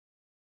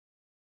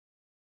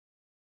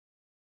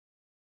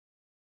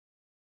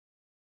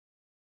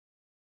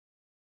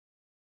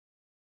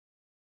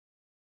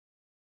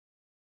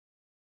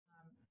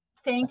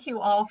Thank you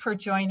all for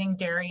joining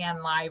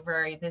Darien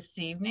Library this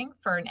evening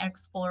for an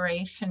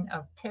exploration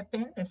of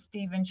Pippin, the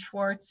Stephen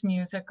Schwartz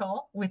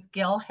musical with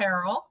Gil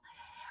Harel.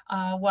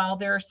 While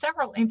there are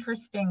several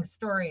interesting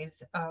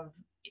stories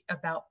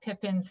about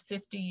Pippin's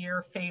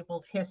 50-year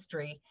fabled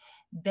history,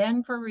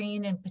 Ben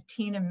Vereen and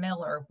Bettina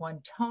Miller won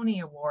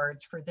Tony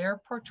Awards for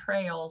their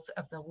portrayals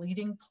of the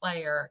leading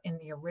player in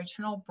the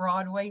original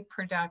Broadway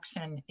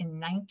production in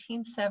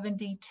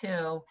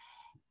 1972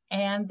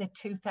 and the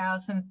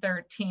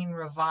 2013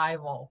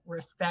 revival,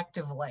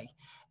 respectively,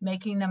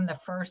 making them the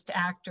first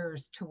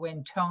actors to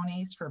win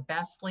Tonys for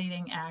Best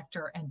Leading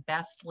Actor and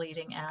Best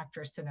Leading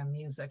Actress in a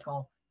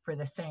Musical for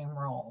the same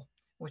role,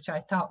 which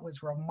I thought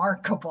was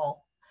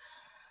remarkable.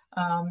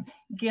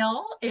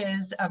 Gil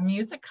is a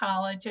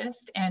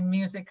musicologist and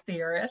music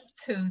theorist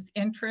whose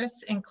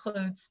interests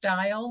include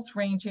styles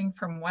ranging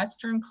from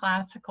Western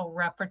classical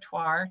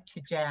repertoire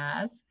to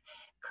jazz.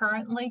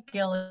 Currently,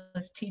 Gil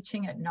is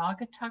teaching at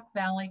Naugatuck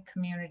Valley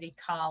Community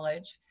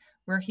College,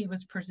 where he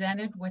was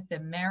presented with the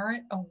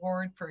Merit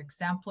Award for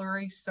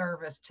Exemplary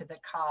Service to the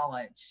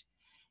college.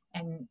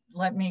 And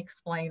let me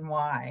explain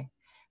why.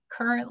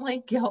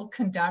 Currently, Gil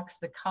conducts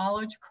the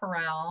college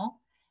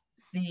chorale,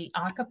 the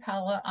a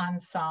cappella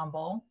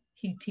ensemble.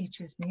 He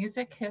teaches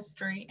music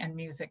history and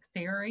music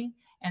theory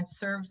and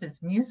serves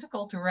as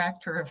musical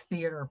director of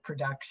theater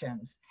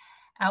productions.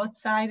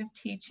 Outside of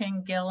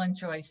teaching, Gil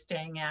enjoys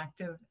staying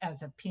active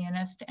as a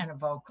pianist and a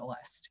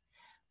vocalist.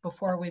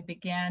 Before we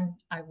begin,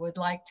 I would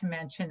like to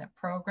mention that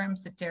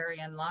programs at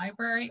Darien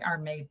Library are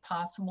made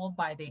possible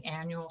by the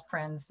annual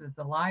Friends of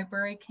the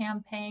Library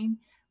campaign.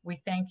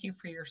 We thank you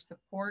for your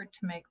support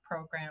to make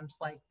programs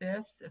like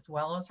this, as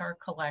well as our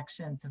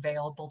collections,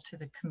 available to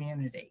the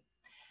community.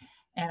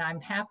 And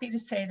I'm happy to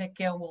say that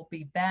Gil will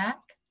be back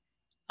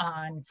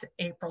on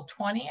April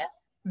 20th,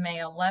 May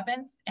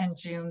 11th, and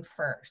June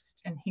 1st.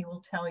 And he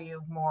will tell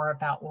you more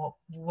about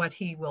what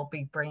he will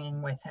be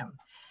bringing with him.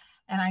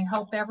 And I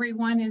hope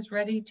everyone is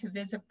ready to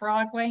visit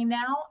Broadway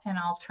now, and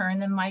I'll turn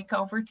the mic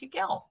over to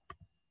Gil.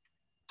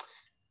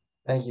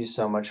 Thank you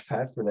so much,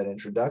 Pat, for that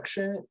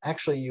introduction.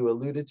 Actually, you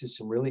alluded to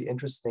some really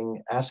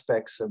interesting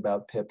aspects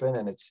about Pippin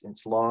and its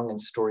long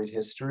and storied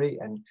history.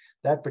 And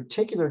that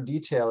particular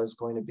detail is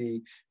going to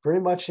be very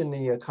much in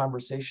the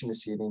conversation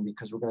this evening,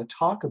 because we're going to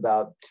talk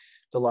about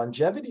the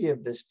longevity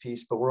of this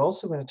piece, but we're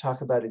also going to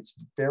talk about its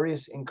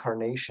various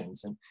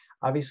incarnations. And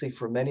obviously,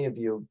 for many of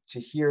you to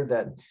hear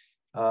that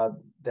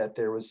that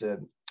there was a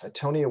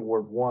Tony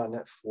Award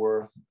won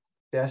for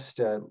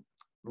Best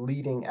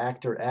Leading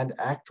Actor and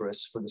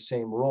Actress for the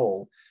same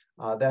role,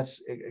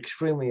 that's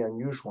extremely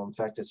unusual. In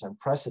fact, it's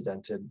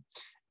unprecedented.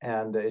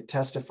 And it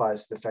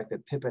testifies to the fact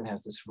that Pippin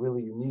has this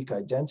really unique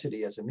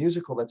identity as a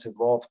musical that's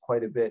evolved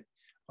quite a bit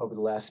over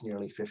the last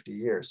nearly 50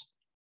 years.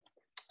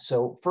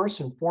 So first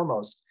and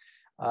foremost,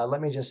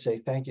 let me just say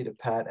thank you to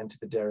Pat and to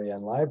the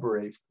Darien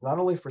Library, not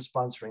only for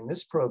sponsoring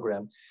this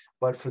program,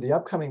 but for the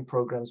upcoming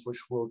programs,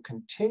 which will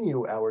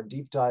continue our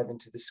deep dive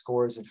into the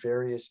scores of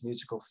various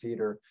musical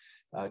theater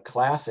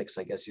classics,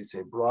 I guess you'd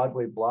say,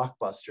 Broadway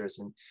blockbusters.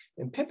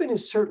 And Pippin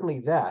is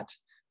certainly that.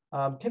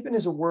 Pippin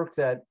is a work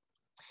that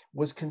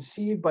was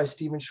conceived by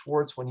Stephen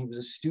Schwartz when he was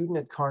a student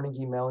at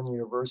Carnegie Mellon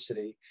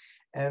University.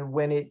 And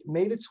when it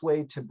made its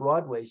way to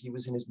Broadway, he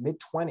was in his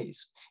mid-20s.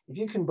 If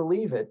you can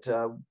believe it,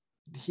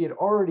 he had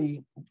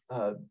already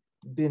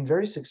been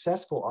very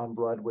successful on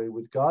Broadway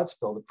with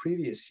Godspell the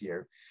previous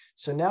year.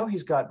 So now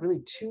he's got really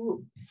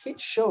two hit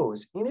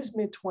shows in his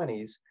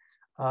mid-20s.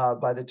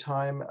 By the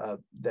time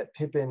that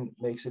Pippin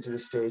makes it to the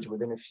stage,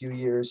 within a few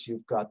years,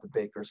 you've got The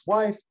Baker's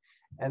Wife.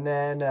 And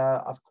then,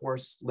 of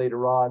course,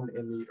 later on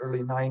in the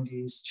early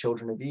 90s,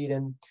 Children of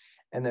Eden.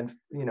 And then,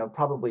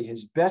 probably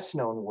his best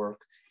known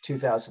work,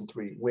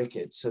 2003,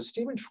 Wicked. So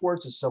Stephen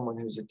Schwartz is someone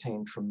who's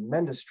attained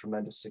tremendous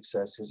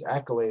success. His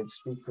accolades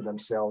speak for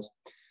themselves.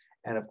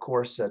 And of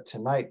course,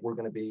 tonight we're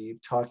going to be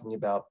talking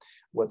about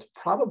what's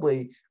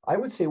probably, I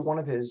would say, one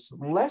of his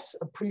less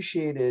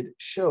appreciated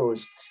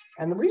shows.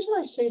 And the reason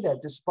I say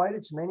that, despite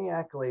its many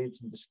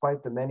accolades and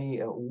despite the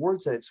many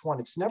awards that it's won,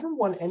 it's never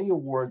won any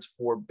awards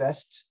for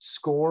best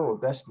score or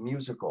best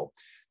musical.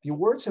 The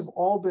awards have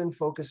all been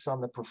focused on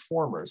the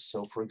performers.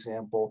 So for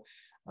example,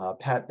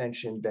 Pat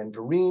mentioned Ben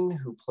Vereen,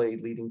 who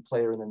played leading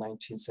player in the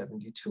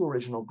 1972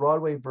 original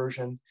Broadway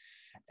version,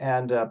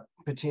 and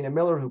Bettina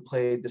Miller, who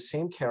played the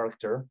same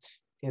character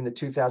in the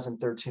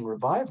 2013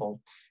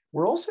 revival.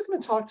 We're also going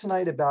to talk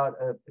tonight about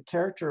a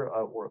character,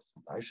 or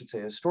I should say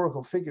a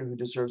historical figure, who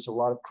deserves a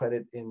lot of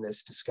credit in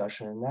this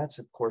discussion, and that's,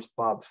 of course,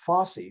 Bob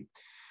Fosse,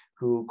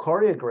 who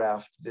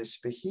choreographed this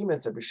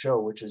behemoth of a show,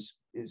 which is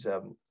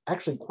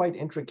actually quite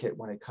intricate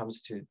when it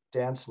comes to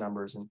dance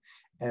numbers.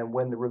 And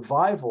when the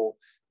revival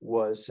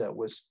was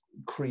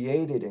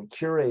created and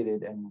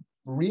curated and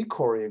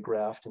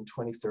re-choreographed in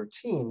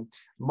 2013,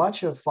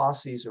 much of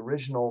Fosse's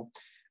original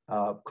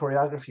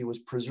choreography was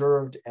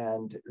preserved,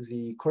 and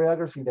the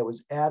choreography that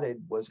was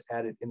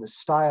added in the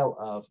style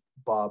of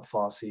Bob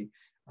Fosse,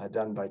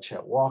 done by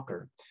Chet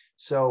Walker.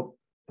 So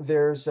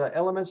there's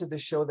elements of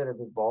this show that have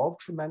evolved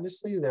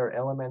tremendously. There are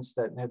elements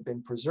that have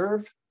been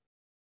preserved.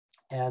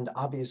 And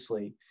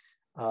obviously,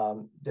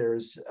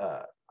 there's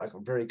a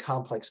very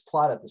complex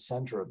plot at the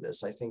center of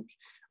this. I think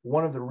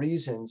one of the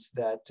reasons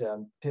that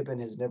Pippin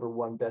has never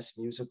won Best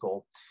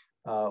Musical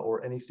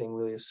or anything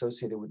really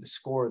associated with the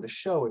score of the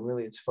show, and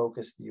really its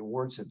focus, the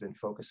awards have been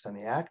focused on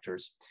the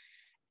actors,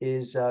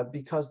 is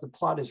because the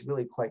plot is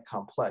really quite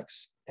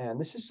complex. And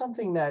this is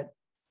something that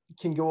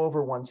can go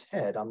over one's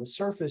head. On the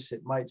surface,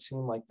 it might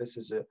seem like this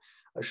is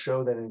a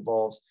show that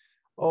involves,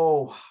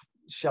 oh,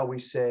 shall we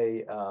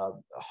say,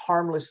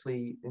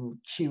 harmlessly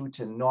cute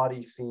and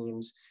naughty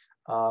themes.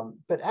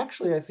 But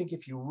actually, I think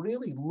if you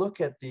really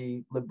look at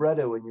the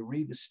libretto and you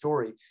read the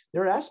story,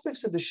 there are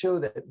aspects of the show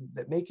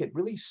that make it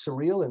really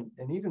surreal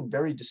and even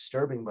very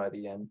disturbing by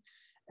the end.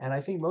 And I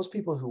think most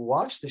people who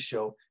watch the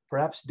show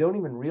perhaps don't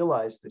even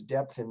realize the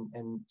depth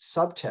and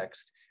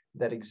subtext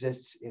that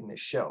exists in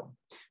this show.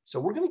 So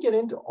we're going to get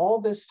into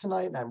all this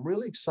tonight, and I'm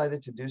really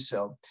excited to do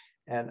so.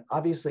 And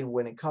obviously,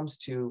 when it comes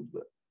to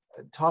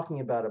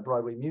talking about a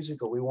Broadway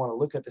musical, we want to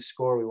look at the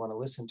score, we want to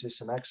listen to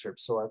some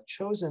excerpts. So I've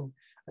chosen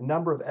a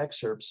number of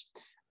excerpts.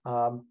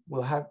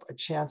 We'll have a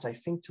chance, I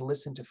think, to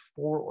listen to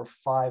 4 or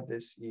 5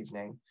 this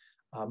evening,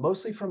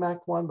 mostly from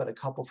Act 1, but a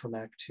couple from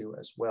Act 2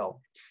 as well.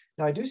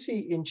 Now, I do see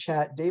in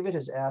chat, David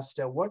has asked,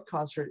 what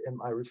concert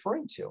am I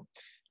referring to?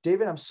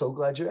 David, I'm so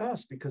glad you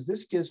asked, because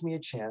this gives me a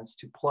chance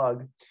to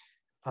plug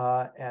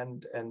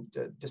and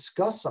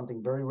discuss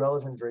something very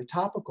relevant, very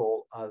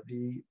topical.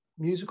 The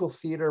musical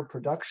theater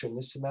production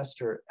this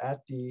semester at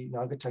the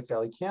Naugatuck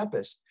Valley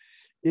campus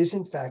is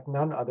in fact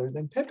none other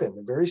than Pippin,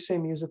 the very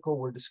same musical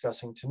we're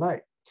discussing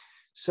tonight.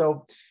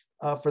 So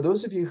for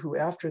those of you who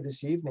after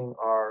this evening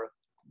are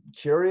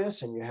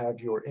curious and you have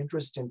your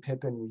interest in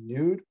Pippin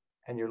renewed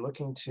and you're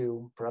looking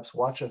to perhaps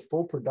watch a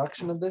full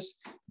production of this,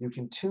 you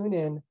can tune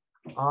in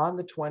on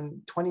the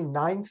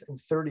 29th and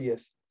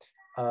 30th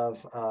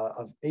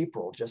of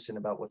April, just in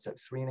about, what's that,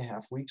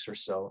 3.5 weeks or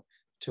so,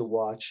 to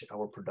watch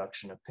our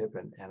production of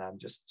Pippin. And I'm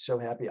just so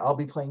happy. I'll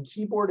be playing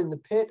keyboard in the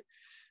pit.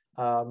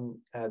 There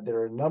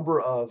are a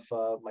number of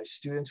my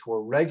students who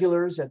are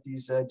regulars at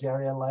these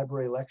Darien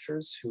Library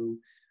lectures who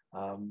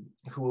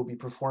will be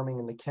performing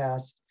in the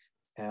cast.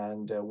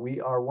 And we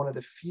are one of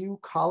the few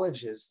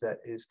colleges that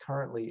is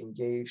currently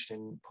engaged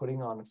in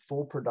putting on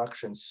full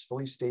productions,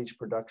 fully staged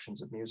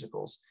productions of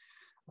musicals.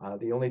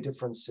 The only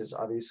difference is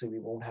obviously we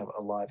won't have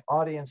a live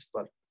audience,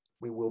 but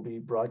we will be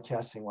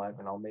broadcasting live,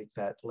 and I'll make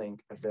that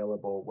link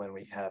available when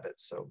we have it.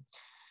 So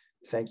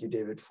thank you,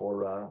 David,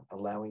 for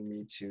allowing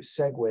me to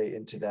segue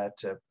into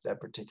that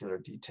particular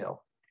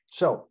detail.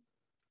 So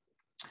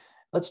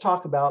let's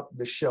talk about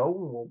the show.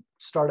 We'll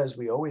start, as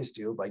we always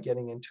do, by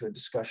getting into a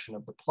discussion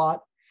of the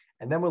plot,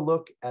 and then we'll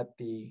look at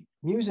the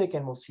music,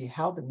 and we'll see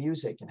how the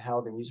music and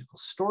how the musical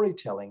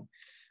storytelling,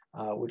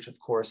 which of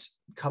course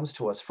comes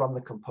to us from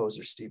the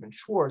composer Stephen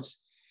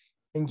Schwartz,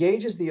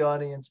 engages the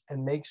audience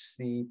and makes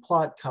the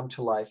plot come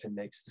to life and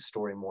makes the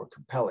story more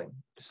compelling.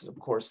 This is, of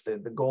course, the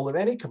goal of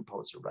any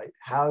composer, right?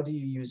 How do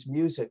you use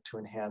music to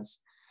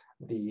enhance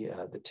the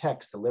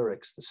text, the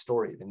lyrics, the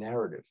story, the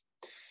narrative?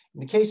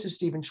 In the case of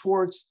Stephen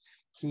Schwartz,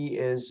 he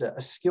is a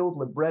skilled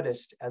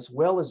librettist as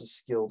well as a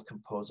skilled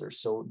composer.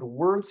 So the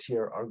words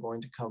here are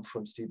going to come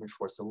from Stephen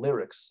Schwartz, the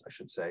lyrics, I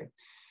should say,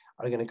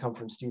 are going to come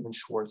from Stephen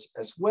Schwartz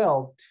as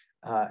well.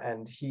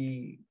 And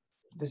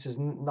this is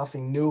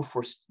nothing new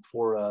for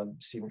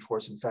Stephen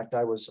Schwartz. In fact,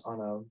 I was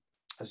on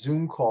a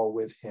Zoom call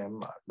with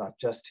him, not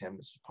just him,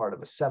 as part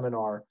of a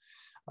seminar,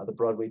 the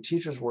Broadway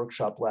Teachers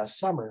Workshop last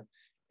summer.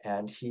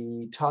 And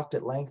he talked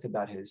at length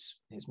about his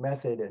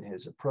method and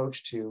his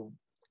approach to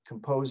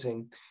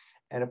composing.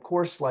 And of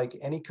course, like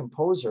any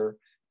composer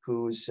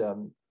who's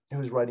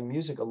writing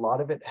music, a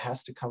lot of it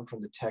has to come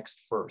from the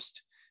text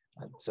first.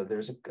 So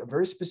there's a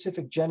very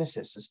specific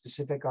genesis, a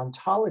specific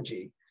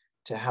ontology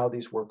to how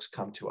these works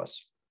come to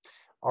us.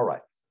 All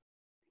right,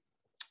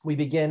 we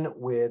begin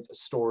with a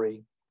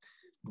story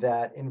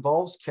that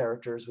involves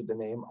characters with the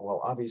name,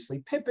 well,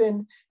 obviously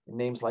Pippin, and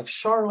names like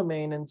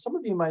Charlemagne. And some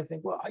of you might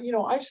think, well, you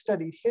know, I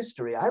studied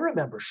history. I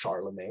remember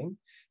Charlemagne.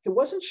 It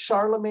wasn't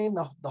Charlemagne,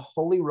 the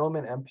Holy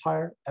Roman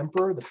Emperor,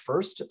 the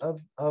first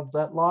of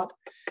that lot.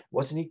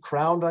 Wasn't he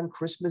crowned on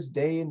Christmas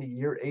Day in the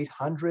year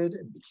 800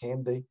 and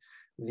became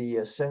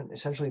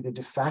essentially the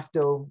de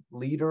facto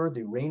leader,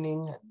 the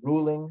reigning and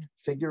ruling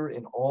figure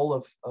in all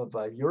of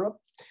Europe,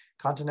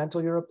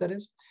 continental Europe, that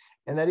is?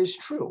 And that is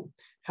true.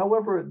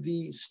 However,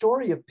 the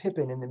story of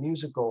Pippin in the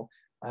musical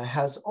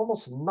has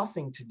almost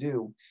nothing to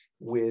do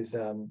with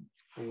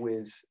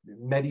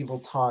medieval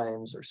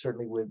times, or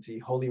certainly with the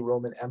Holy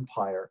Roman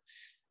Empire.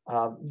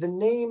 The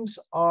names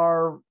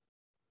are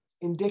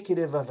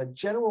indicative of a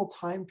general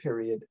time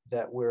period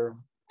that we're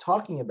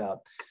talking about,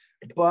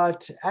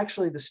 but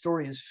actually the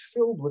story is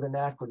filled with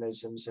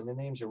anachronisms, and the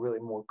names are really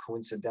more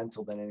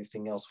coincidental than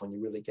anything else when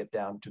you really get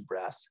down to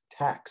brass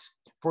tacks.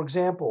 For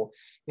example,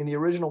 in the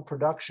original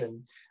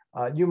production,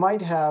 you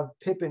might have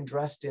Pippin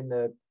dressed in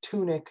the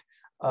tunic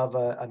of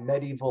a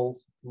medieval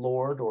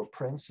lord or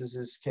prince, is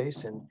his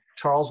case, and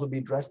Charles would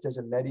be dressed as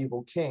a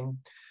medieval king.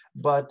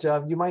 But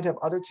you might have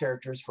other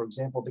characters, for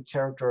example, the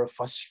character of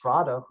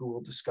Fastrada, who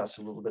we'll discuss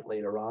a little bit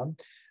later on,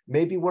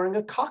 may be wearing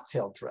a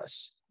cocktail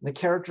dress. The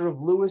character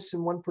of Lewis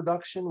in one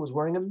production was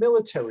wearing a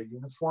military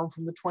uniform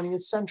from the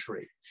 20th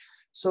century.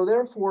 So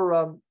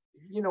therefore,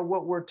 you know,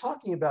 what we're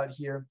talking about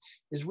here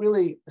is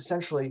really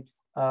essentially,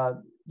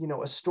 you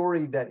know, a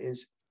story that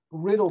is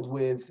riddled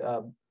with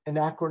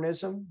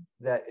anachronism,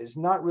 that is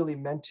not really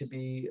meant to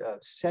be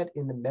set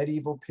in the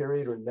medieval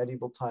period or in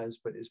medieval times,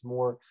 but is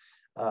more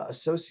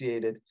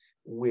associated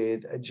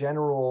with a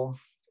general,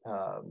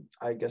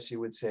 I guess you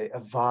would say, a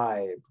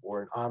vibe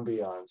or an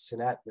ambiance, an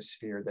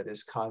atmosphere that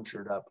is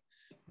conjured up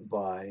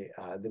by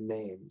the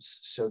names.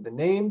 So the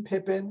name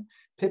Pippin,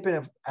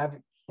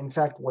 in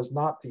fact, was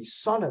not the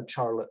son of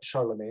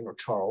Charlemagne or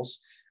Charles,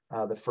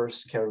 the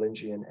first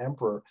Carolingian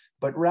emperor,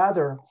 but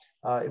rather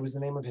it was the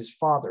name of his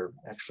father,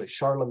 actually.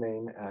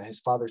 Charlemagne, his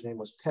father's name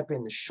was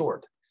Pippin the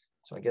Short.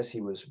 So I guess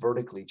he was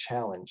vertically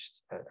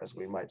challenged, as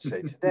we might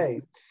say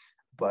today.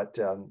 But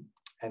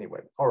anyway,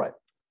 all right.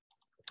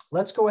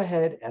 Let's go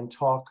ahead and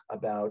talk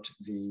about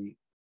the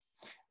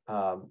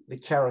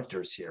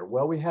characters here.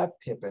 Well, we have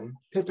Pippin.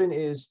 Pippin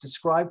is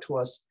described to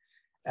us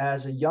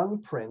as a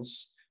young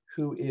prince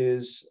who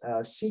is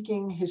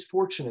seeking his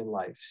fortune in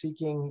life,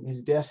 seeking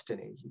his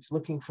destiny. He's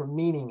looking for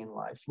meaning in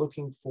life,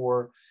 looking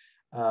for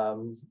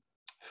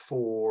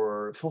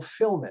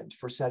fulfillment,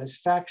 for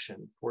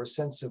satisfaction, for a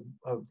sense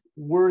of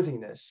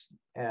worthiness,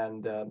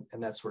 and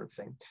that sort of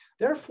thing.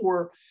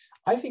 Therefore,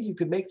 I think you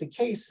could make the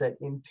case that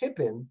in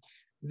Pippin,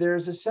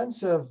 there's a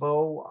sense of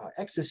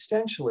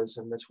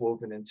existentialism that's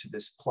woven into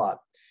this plot.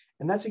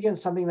 And that's, again,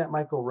 something that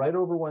might go right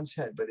over one's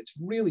head, but it's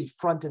really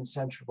front and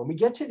center. When we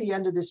get to the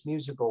end of this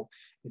musical,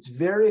 it's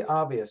very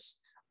obvious,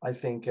 I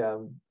think,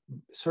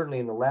 certainly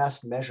in the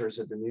last measures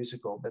of the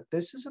musical, that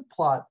this is a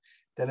plot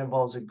that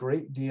involves a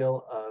great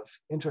deal of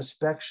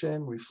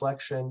introspection,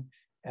 reflection,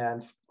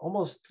 and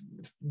almost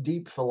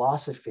deep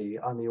philosophy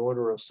on the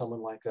order of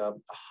someone like a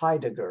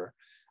Heidegger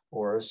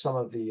or some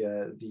of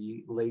the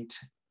late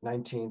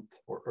 19th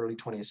or early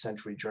 20th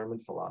century German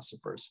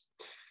philosophers.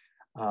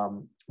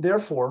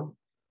 Therefore,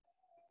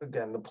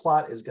 again, the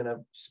plot is going to,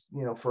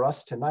 you know, for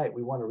us tonight,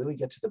 we want to really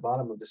get to the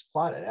bottom of this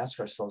plot and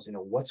ask ourselves, you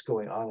know, what's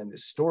going on in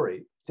this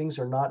story? Things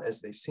are not as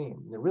they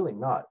seem. They're really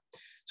not.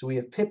 So we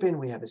have Pippin,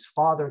 we have his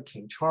father,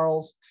 King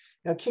Charles.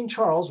 Now, King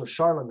Charles, or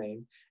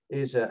Charlemagne,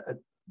 is a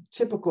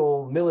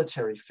typical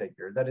military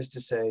figure. That is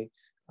to say,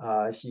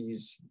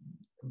 he's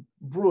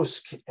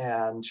brusque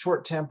and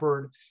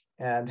short-tempered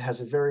and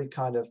has a very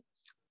kind of,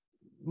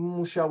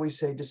 shall we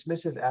say,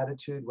 dismissive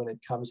attitude when it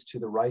comes to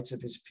the rights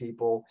of his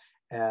people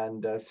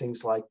and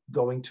things like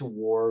going to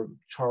war.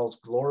 Charles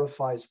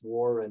glorifies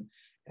war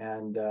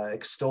and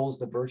extols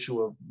the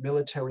virtue of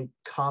military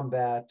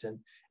combat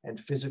and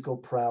physical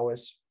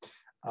prowess.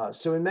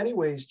 So in many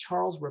ways,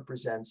 Charles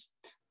represents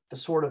the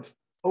sort of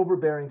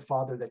overbearing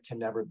father that can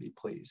never be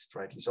pleased,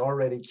 right? He's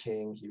already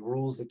king. He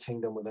rules the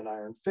kingdom with an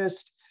iron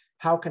fist.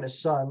 How can a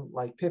son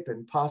like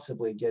Pippin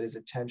possibly get his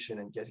attention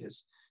and get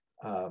his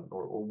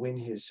or win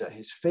his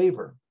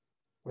favor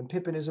when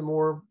Pippin is a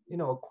more, you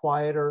know, a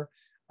quieter,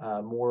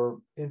 more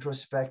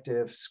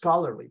introspective,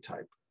 scholarly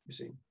type, you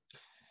see.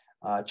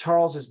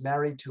 Charles is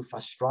married to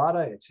Fastrada.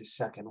 It's his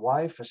second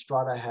wife.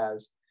 Fastrada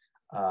has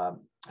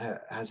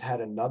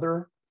had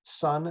another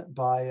son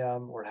by,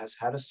 or has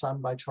had a son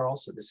by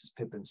Charles. So this is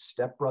Pippin's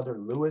stepbrother,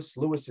 Lewis.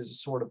 Lewis is a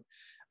sort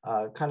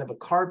of kind of a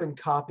carbon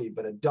copy,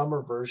 but a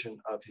dumber version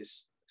of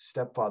his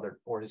stepfather,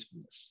 or his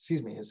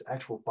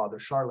actual father,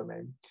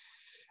 Charlemagne.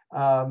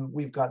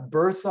 We've got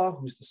Bertha,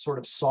 who's the sort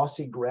of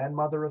saucy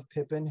grandmother of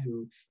Pippin,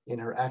 who in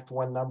her Act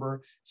 1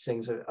 number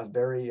sings a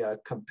very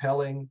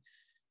compelling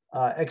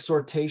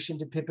exhortation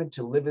to Pippin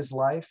to live his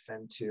life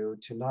and to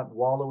not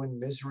wallow in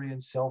misery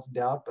and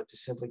self-doubt, but to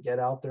simply get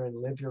out there and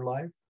live your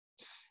life.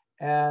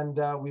 And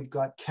we've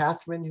got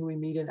Catherine, who we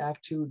meet in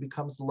Act 2, who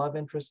becomes the love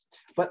interest.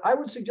 But I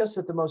would suggest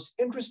that the most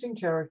interesting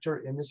character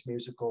in this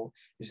musical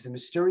is the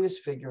mysterious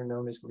figure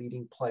known as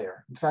leading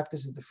player. In fact,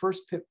 this is the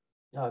first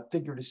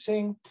figure to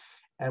sing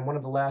and one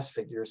of the last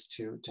figures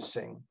to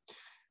sing.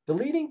 The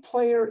leading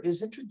player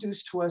is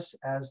introduced to us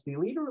as the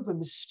leader of a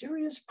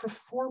mysterious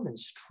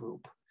performance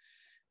troupe.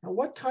 Now,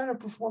 what kind of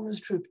performance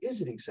troupe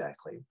is it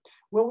exactly?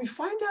 Well, we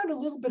find out a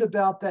little bit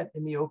about that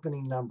in the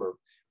opening number,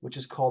 which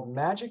is called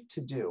Magic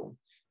to Do.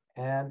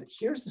 And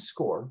here's the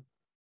score.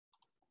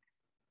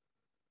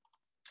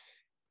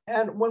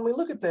 And when we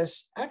look at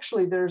this,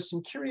 actually, there's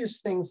some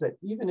curious things that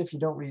even if you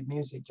don't read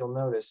music, you'll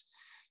notice.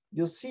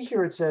 You'll see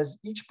here it says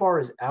each bar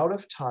is out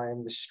of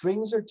time, the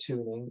strings are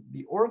tuning,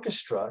 the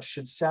orchestra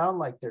should sound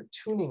like they're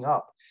tuning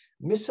up,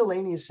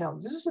 miscellaneous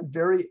sound. This is a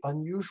very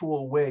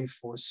unusual way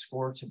for a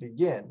score to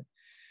begin.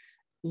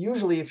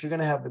 Usually, if you're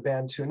going to have the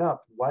band tune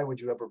up, why would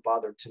you ever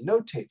bother to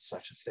notate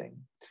such a thing?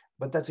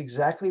 But that's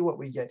exactly what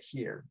we get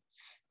here.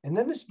 And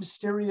then this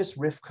mysterious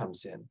riff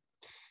comes in,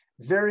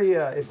 very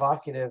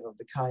evocative of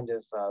the kind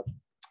of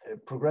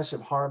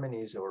progressive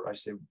harmonies, or I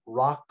say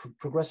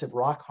progressive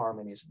rock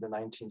harmonies of the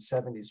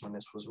 1970s when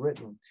this was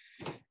written.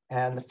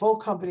 And the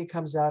folk company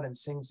comes out and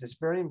sings this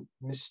very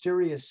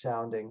mysterious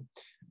sounding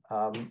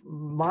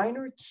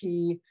minor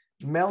key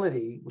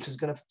melody, which is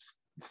going to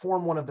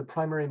form one of the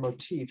primary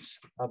motifs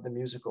of the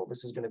musical.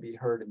 This is going to be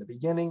heard in the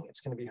beginning,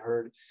 it's going to be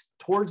heard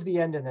towards the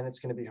end, and then it's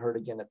going to be heard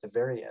again at the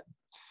very end.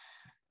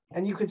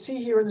 And you can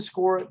see here in the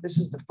score, this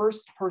is the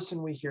first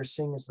person we hear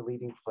sing as the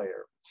leading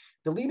player.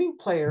 The leading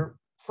player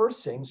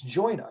first sings,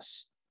 "Join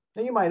us."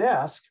 Now you might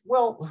ask,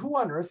 well, who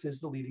on earth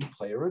is the leading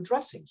player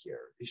addressing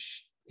here?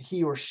 Is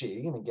he or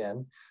she? And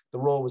again, the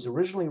role was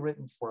originally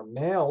written for a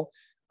male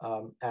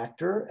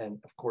actor. And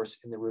of course,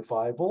 in the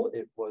revival,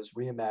 it was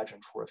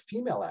reimagined for a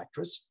female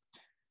actress.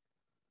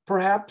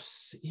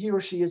 Perhaps he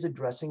or she is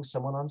addressing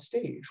someone on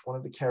stage, one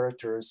of the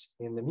characters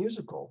in the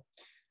musical.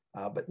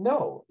 But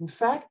no, in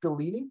fact, the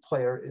leading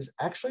player is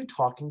actually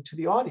talking to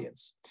the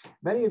audience.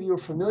 Many of you are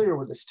familiar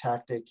with this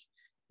tactic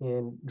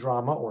in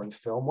drama or in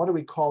film. What do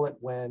we call it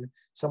when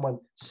someone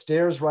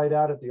stares right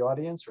out at the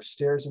audience or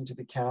stares into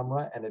the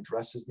camera and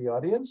addresses the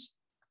audience?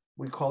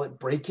 We call it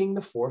breaking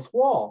the fourth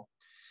wall.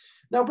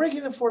 Now,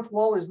 breaking the fourth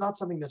wall is not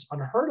something that's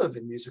unheard of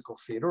in musical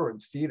theater or in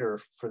theater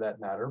for that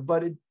matter,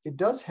 but it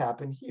does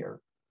happen here.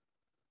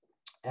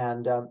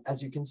 And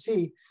as you can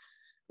see,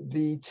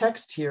 the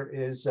text here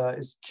is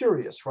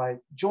curious, right?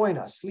 Join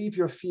us, leave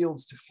your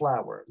fields to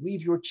flower,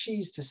 leave your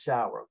cheese to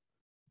sour,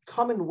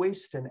 come and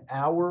waste an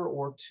hour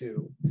or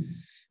two.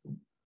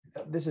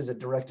 This is a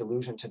direct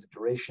allusion to the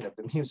duration of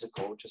the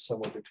musical, which is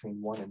somewhere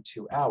between 1 and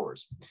 2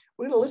 hours.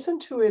 We're going to listen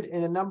to it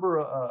in in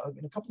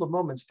a couple of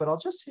moments, but I'll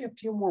just say a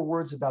few more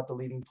words about the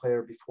leading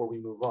player before we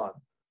move on.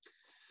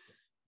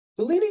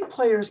 The leading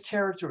player's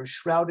character is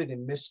shrouded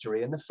in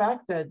mystery, and the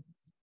fact that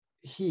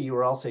he,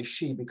 or I'll say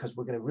she, because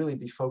we're going to really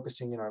be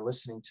focusing in our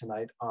listening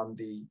tonight on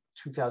the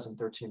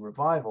 2013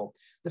 revival,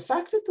 the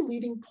fact that the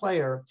leading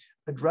player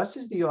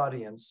addresses the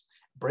audience,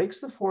 breaks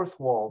the fourth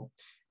wall,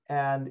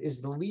 and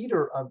is the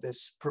leader of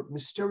this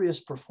mysterious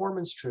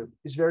performance troupe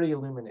is very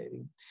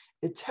illuminating.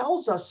 It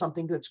tells us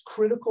something that's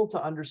critical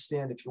to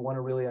understand if you want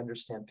to really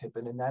understand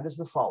Pippin, and that is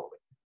the following.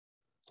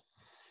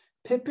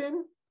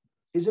 Pippin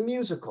is a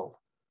musical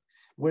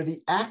where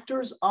the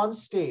actors on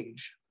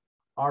stage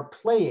are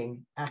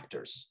playing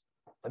actors.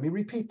 Let me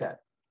repeat that.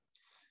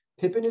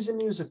 Pippin is a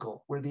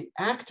musical where the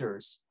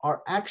actors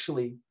are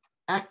actually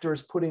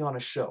actors putting on a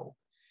show.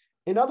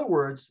 In other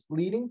words,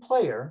 leading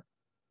player,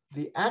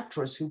 the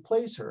actress who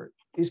plays her,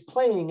 is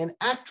playing an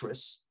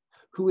actress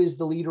who is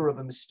the leader of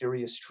a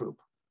mysterious troupe.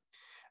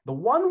 The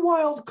one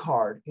wild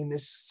card in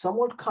this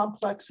somewhat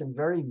complex and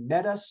very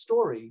meta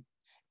story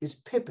is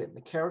Pippin,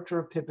 the character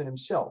of Pippin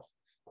himself.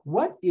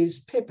 What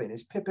is Pippin?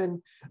 Is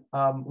Pippin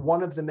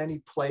one of the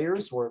many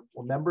players or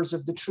members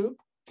of the troupe?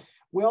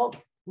 Well,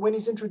 when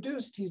he's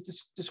introduced,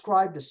 he's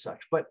described as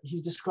such, but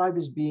he's described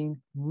as being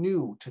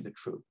new to the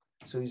troupe.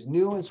 So he's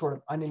new and sort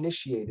of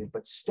uninitiated,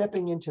 but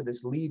stepping into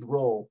this lead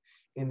role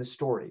in the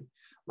story.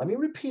 Let me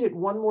repeat it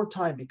one more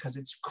time because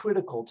it's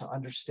critical to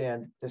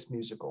understand this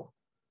musical.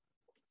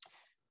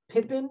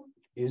 Pippin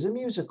is a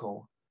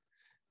musical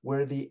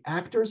where the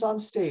actors on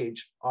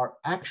stage are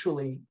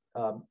actually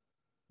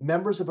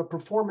members of a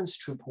performance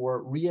troupe who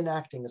are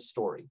reenacting a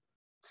story.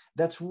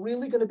 That's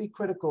really going to be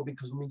critical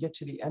because when we get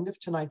to the end of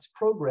tonight's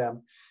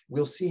program,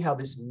 we'll see how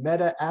this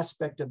meta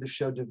aspect of the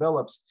show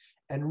develops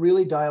and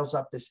really dials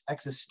up this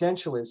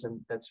existentialism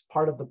that's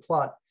part of the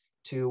plot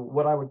to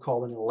what I would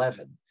call an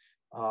 11.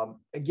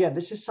 Again,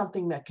 this is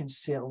something that can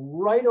sail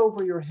right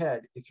over your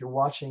head if you're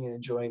watching and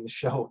enjoying the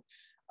show,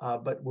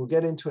 but we'll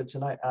get into it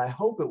tonight. And I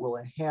hope it will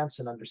enhance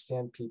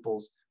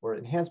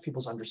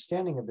people's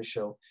understanding of the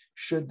show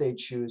should they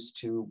choose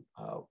to,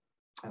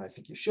 and I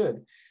think you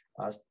should,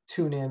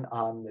 tune in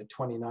on the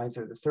 29th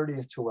or the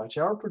 30th to watch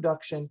our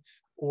production,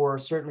 or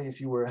certainly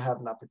if you were to have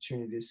an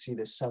opportunity to see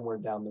this somewhere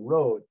down the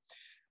road.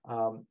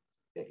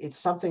 It's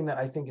something that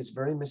I think is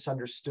very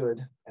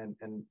misunderstood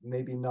and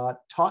maybe not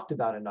talked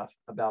about enough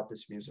about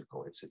this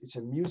musical. It's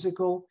a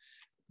musical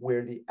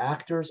where the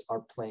actors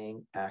are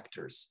playing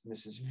actors. And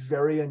this is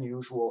very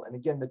unusual. And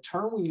again, the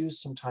term we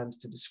use sometimes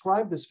to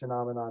describe this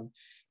phenomenon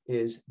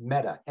is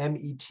meta,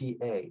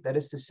 M-E-T-A. That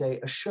is to say,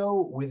 a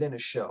show within a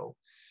show.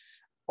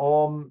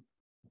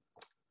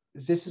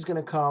 This is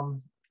going to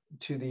come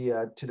to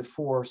the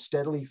fore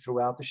steadily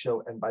throughout the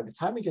show, and by the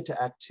time we get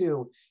to Act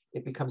 2,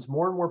 it becomes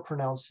more and more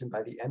pronounced. And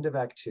by the end of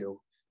Act 2,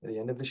 at the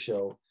end of the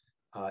show,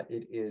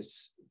 it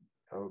is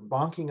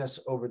bonking us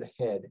over the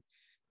head,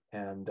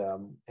 and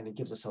it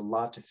gives us a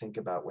lot to think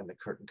about when the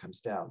curtain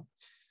comes down.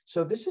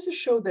 So this is a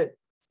show that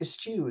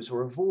eschews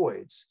or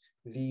avoids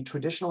the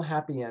traditional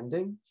happy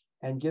ending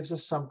and gives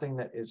us something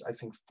that is, I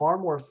think, far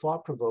more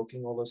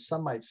thought-provoking, although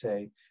some might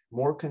say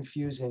more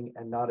confusing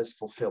and not as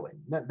fulfilling.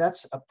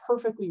 That's a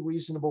perfectly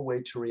reasonable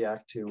way to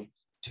react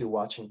to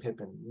watching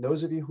Pippin.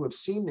 Those of you who have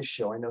seen this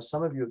show, I know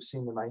some of you have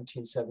seen the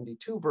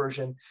 1972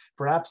 version,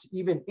 perhaps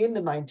even in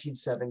the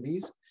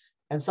 1970s,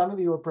 and some of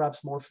you are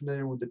perhaps more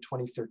familiar with the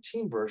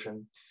 2013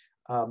 version.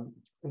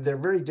 They're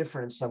very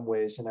different in some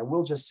ways, and I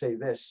will just say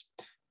this.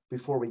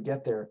 before we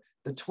get there.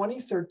 The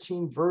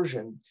 2013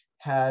 version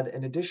had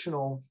an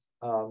additional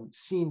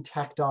scene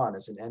tacked on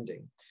as an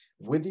ending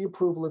with the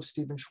approval of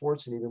Stephen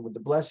Schwartz and even with the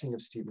blessing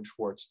of Stephen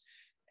Schwartz.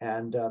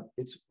 And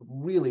it's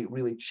really,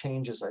 really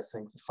changes, I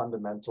think, the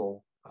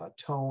fundamental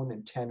tone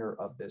and tenor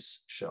of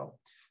this show.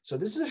 So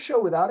this is a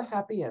show without a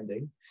happy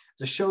ending.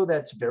 It's a show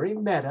that's very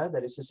meta,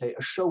 that is to say,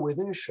 a show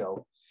within a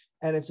show.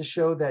 And it's a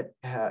show that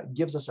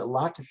gives us a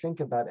lot to think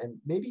about and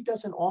maybe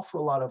doesn't offer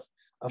a lot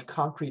of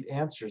concrete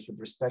answers with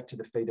respect to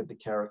the fate of the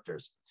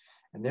characters.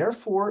 And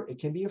therefore, it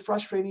can be a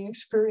frustrating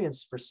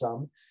experience for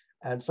some,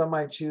 and some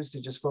might choose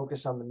to just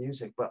focus on the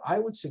music. But I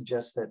would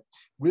suggest that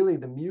really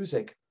the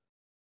music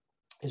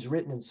is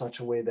written in such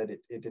a way that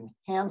it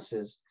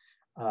enhances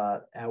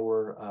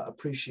our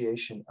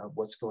appreciation of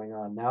what's going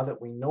on. Now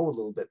that we know a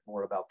little bit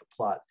more about the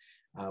plot,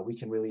 we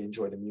can really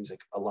enjoy the music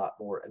a lot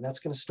more. And that's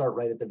going to start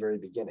right at the very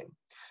beginning.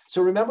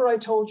 So remember I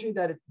told you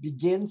that it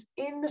begins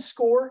in the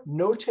score,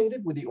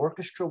 notated with the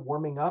orchestra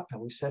warming up, and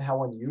we said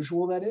how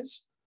unusual that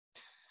is?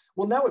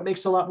 Well, now it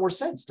makes a lot more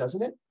sense,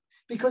 doesn't it?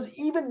 Because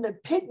even the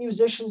pit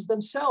musicians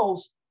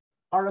themselves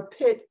are a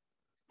pit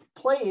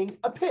playing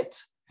a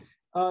pit.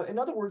 In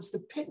other words, the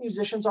pit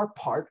musicians are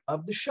part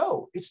of the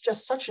show. It's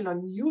just such an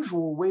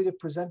unusual way to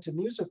present a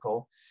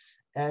musical.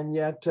 And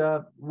yet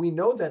we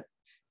know that,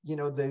 you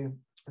know, the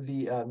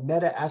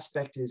meta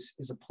aspect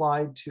is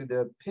applied to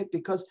the pit,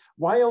 because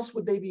why else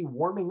would they be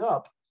warming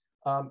up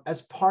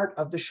as part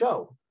of the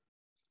show,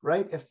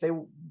 right? If they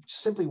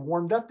simply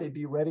warmed up, they'd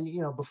be ready,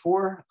 you know,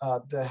 before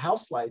the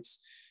house lights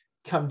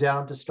come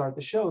down to start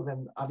the show,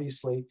 then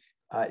obviously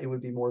it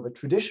would be more of a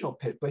traditional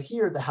pit. But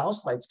here the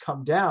house lights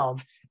come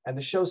down and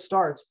the show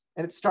starts,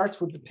 and it starts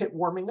with the pit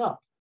warming up.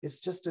 It's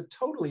just a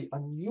totally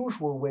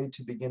unusual way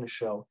to begin a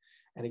show.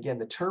 And again,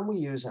 the term we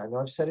use, and I know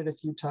I've said it a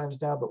few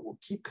times now, but we'll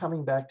keep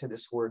coming back to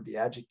this word. The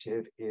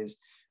adjective is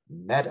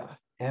meta,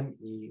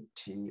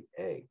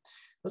 M-E-T-A.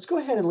 Let's go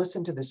ahead and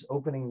listen to this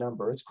opening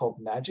number. It's called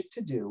Magic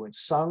to Do.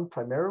 It's sung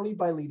primarily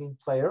by leading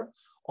player,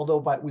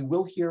 although we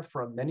will hear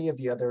from many of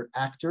the other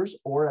actors,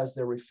 or as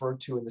they're referred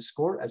to in the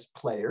score, as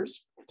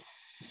players.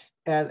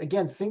 And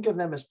again, think of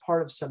them as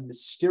part of some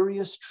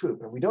mysterious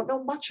troupe. And we don't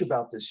know much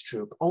about this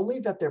troupe, only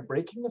that they're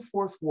breaking the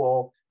fourth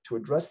wall to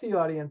address the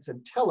audience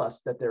and tell us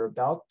that they're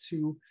about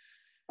to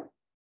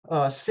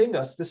sing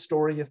us the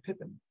story of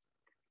Pippin.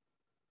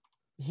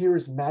 Here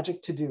is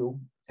Magic to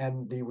Do,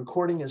 and the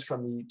recording is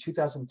from the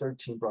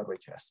 2013 Broadway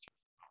cast.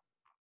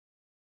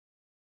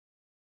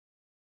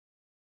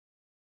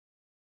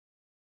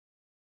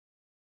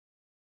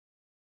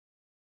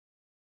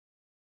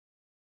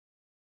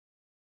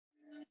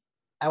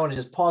 I want to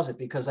just pause it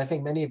because I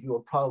think many of you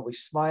are probably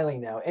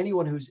smiling now.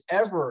 Anyone who's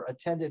ever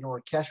attended an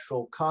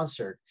orchestral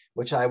concert,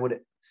 which I would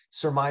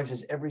surmise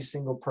is every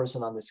single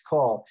person on this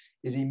call,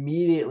 is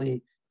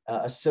immediately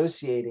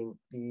associating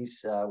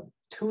these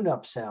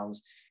tune-up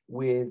sounds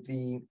with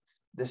the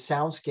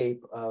soundscape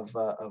of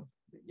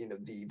you know,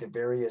 the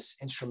various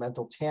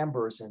instrumental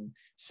timbres and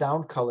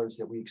sound colors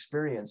that we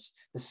experience,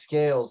 the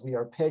scales, the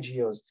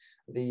arpeggios,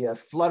 the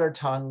flutter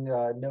tongue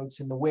notes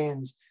in the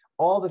winds,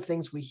 all the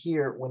things we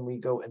hear when we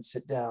go and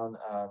sit down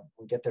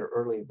and get there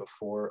early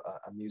before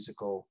a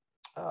musical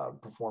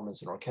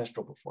performance, an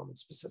orchestral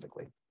performance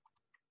specifically.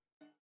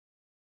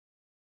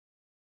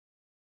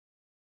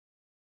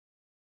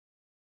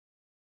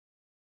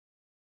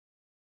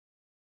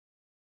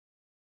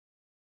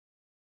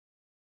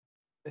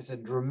 It's a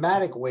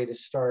dramatic way to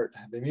start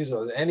the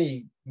musical.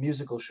 Any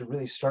musical should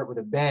really start with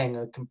a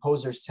bang.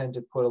 Composers tend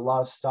to put a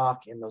lot of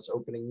stock in those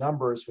opening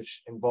numbers,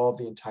 which involve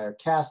the entire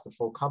cast, the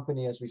full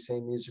company, as we say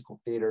in musical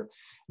theater.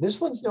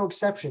 This one's no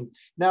exception.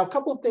 Now, a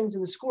couple of things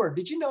in the score.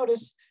 Did you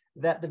notice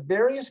that the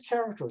various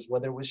characters,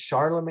 whether it was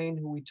Charlemagne,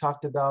 who we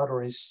talked about,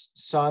 or his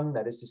son,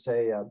 that is to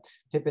say,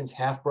 Pippin's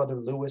half-brother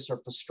Louis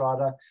or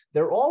Fastrada,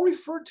 they're all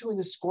referred to in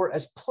the score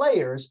as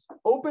players,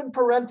 open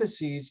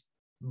parentheses,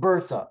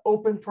 Bertha,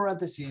 open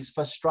parentheses,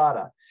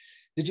 Fastrada.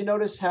 Did you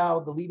notice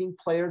how the leading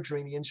player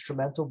during the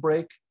instrumental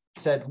break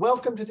said,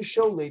 "Welcome to the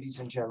show, ladies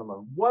and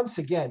gentlemen"? Once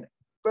again,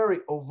 very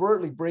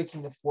overtly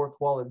breaking the fourth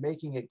wall and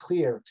making it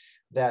clear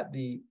that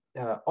the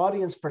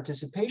audience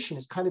participation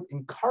is kind of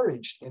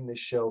encouraged in this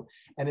show.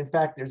 And in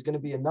fact, there's going to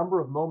be a number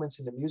of moments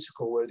in the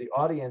musical where the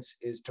audience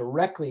is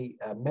directly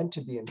meant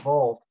to be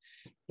involved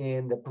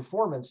in the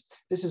performance.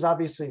 This is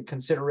obviously a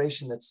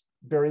consideration that's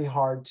very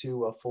hard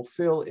to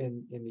fulfill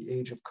in the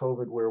age of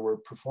COVID, where we're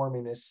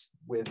performing this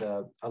with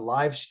a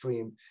live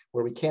stream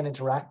where we can't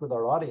interact with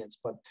our audience.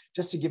 But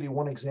just to give you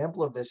one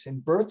example of this,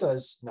 in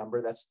Bertha's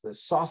number, that's the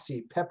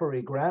saucy,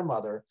 peppery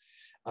grandmother,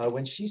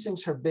 when she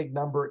sings her big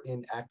number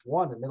in Act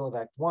One, the middle of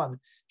Act One,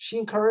 she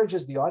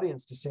encourages the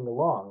audience to sing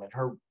along. And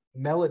her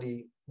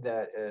melody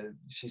that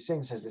she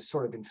sings has this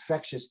sort of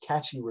infectious,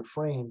 catchy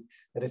refrain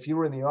that if you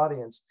were in the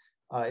audience,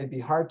 it'd be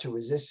hard to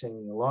resist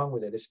singing along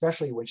with it,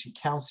 especially when she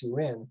counts you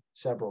in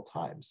several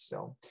times.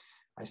 So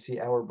I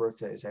see our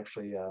Bertha is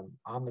actually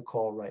on the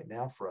call right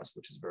now for us,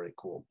 which is very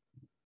cool.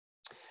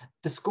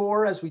 The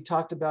score, as we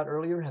talked about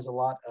earlier, has a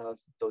lot of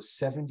those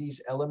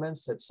 70s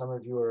elements that some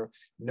of you are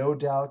no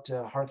doubt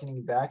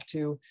hearkening back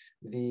to.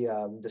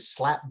 The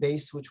slap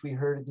bass, which we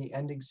heard in the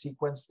ending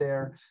sequence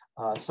there,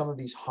 some of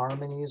these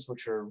harmonies,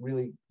 which are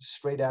really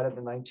straight out of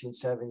the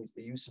 1970s,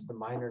 the use of the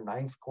minor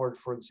ninth chord,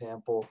 for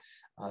example,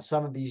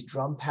 some of these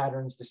drum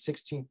patterns, the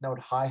 16th note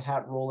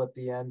hi-hat roll at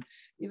the end.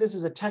 This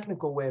is a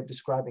technical way of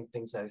describing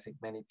things that I think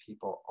many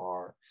people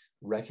are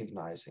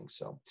recognizing.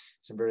 So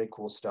some very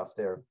cool stuff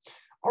there.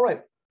 All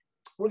right.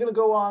 We're going to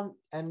go on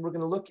and we're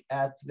going to look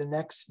at the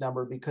next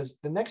number, because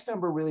the next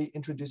number really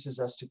introduces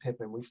us to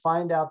Pippin. We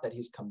find out that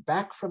he's come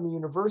back from the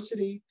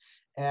university,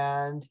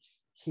 and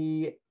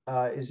he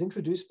is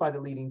introduced by the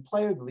leading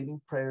player. The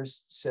leading player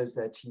says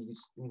that he,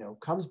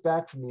 comes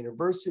back from the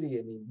university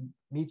and he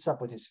meets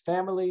up with his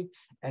family,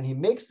 and he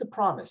makes the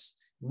promise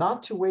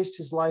not to waste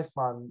his life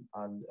on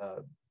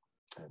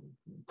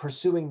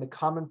pursuing the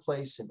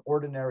commonplace and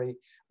ordinary,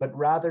 but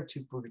rather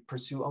to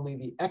pursue only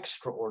the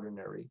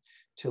extraordinary,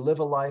 to live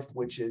a life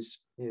which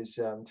is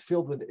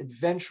filled with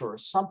adventure, or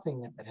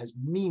something that has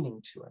meaning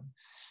to him.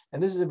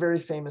 And this is a very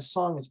famous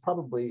song. It's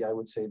probably, I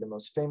would say, the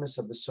most famous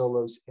of the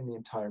solos in the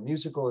entire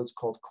musical. It's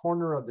called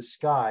Corner of the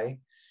Sky,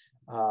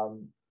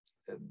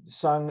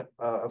 sung,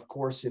 of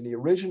course, in the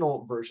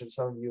original version.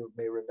 Some of you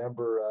may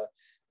remember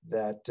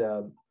that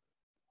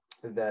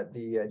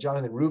the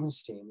John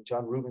Rubinstein,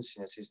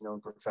 as he's known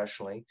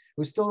professionally,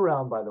 who's still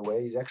around, by the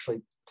way. He's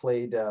actually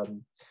played,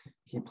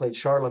 he played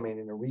Charlemagne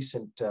in a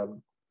recent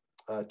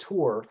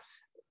tour,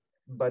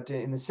 but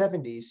in the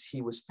 70s,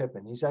 he was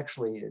Pippin. He's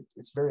actually,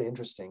 it's very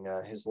interesting,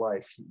 his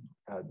life.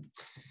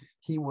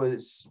 He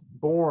was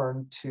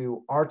born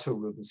to Arthur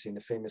Rubinstein,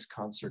 the famous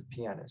concert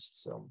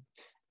pianist. So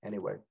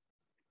anyway,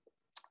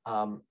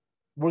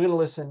 we're gonna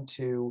listen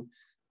to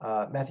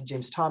Matthew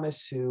James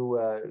Thomas, who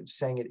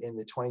sang it in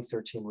the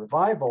 2013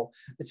 revival.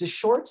 It's a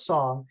short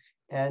song,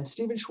 and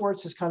Stephen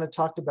Schwartz has kind of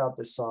talked about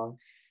this song,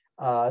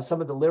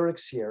 some of the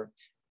lyrics here.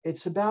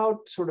 It's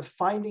about sort of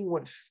finding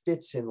what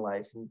fits in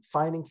life and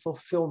finding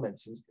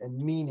fulfillments and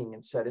meaning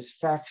and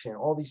satisfaction,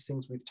 all these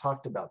things we've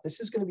talked about. This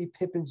is going to be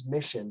Pippin's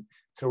mission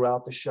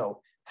throughout the show,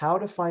 how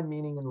to find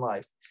meaning in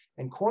life.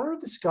 And Corner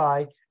of the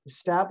Sky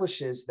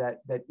establishes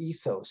that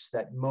ethos,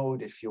 that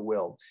mode, if you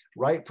will,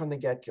 right from the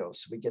get-go.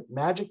 So we get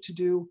magic to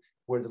do,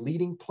 where the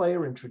leading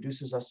player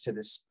introduces us to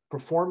this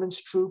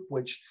performance troupe,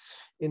 which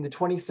in the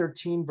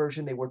 2013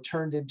 version, they were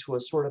turned into a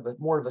sort of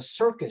more of a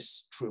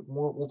circus troupe.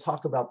 We'll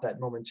talk about that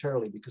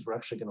momentarily, because we're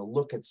actually going to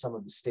look at some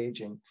of the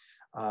staging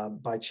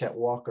by Chet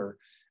Walker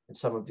and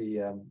some of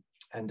the,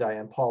 and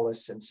Diane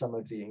Paulus, and some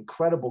of the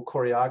incredible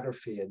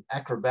choreography and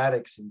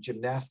acrobatics and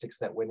gymnastics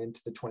that went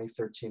into the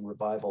 2013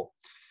 revival.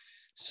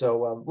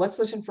 So let's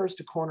listen first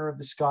to Corner of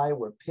the Sky,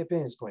 where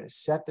Pippin is going to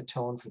set the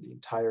tone for the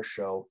entire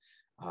show.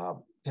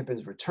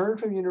 Pippin's returned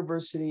from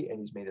university, and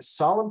he's made a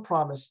solemn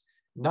promise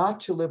not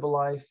to live a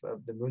life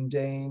of the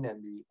mundane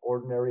and the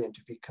ordinary, and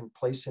to be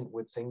complacent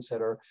with things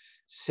that are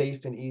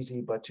safe and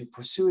easy, but to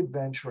pursue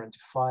adventure and to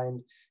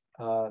find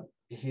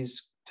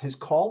his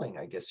calling,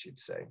 I guess you'd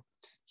say.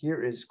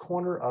 Here is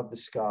Corner of the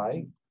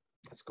Sky.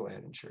 Let's go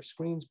ahead and share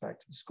screens, back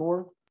to the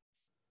score.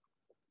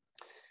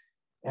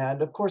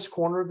 And of course,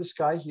 Corner of the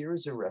Sky here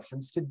is a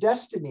reference to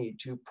destiny,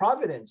 to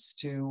providence,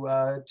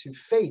 to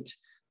fate,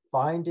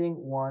 finding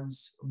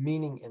one's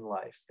meaning in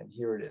life. And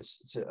here it is.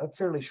 It's a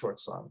fairly short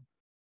song.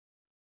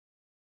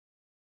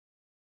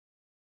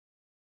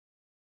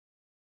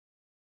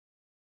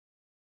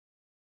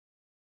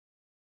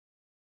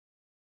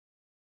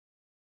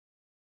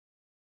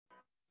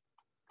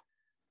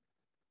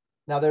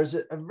 Now, there's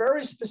a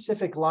very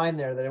specific line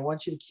there that I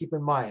want you to keep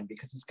in mind,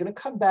 because it's going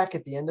to come back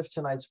at the end of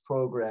tonight's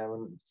program.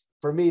 And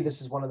for me, this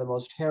is one of the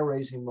most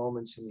hair-raising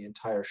moments in the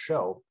entire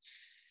show.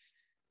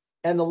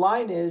 And the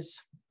line is,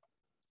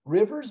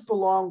 rivers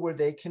belong where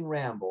they can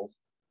ramble,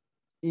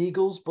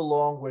 eagles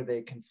belong where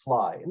they can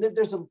fly. And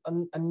there's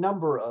a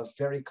number of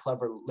very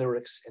clever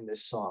lyrics in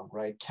this song,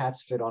 right?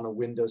 Cats fit on a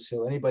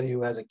windowsill. Anybody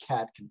who has a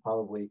cat can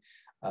probably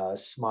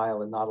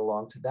smile and nod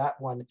along to that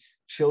one.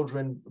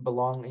 Children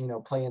belong,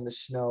 play in the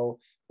snow,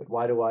 but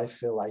why do I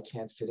feel I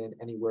can't fit in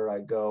anywhere I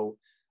go?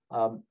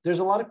 There's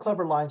a lot of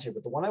clever lines here,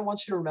 but the one I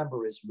want you to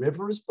remember is,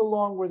 rivers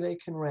belong where they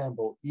can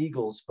ramble,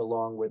 eagles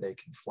belong where they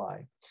can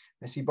fly.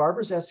 I see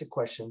Barbara's asked a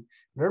question.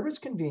 Whenever it's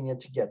convenient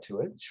to get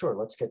to it, sure,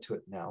 let's get to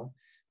it now.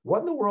 What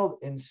in the world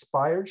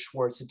inspired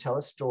Schwartz to tell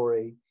a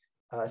story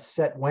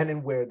set when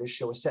and where this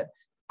show is set?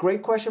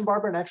 Great question,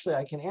 Barbara, and actually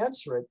I can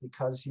answer it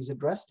because he's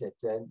addressed it.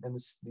 And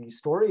the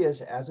story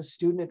is, as a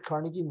student at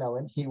Carnegie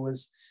Mellon, he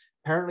was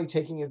apparently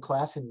taking a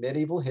class in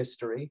medieval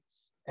history,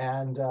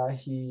 and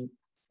he,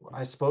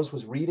 I suppose,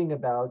 was reading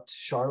about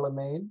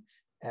Charlemagne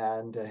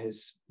and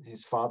his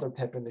father,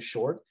 Pippin the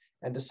Short,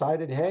 and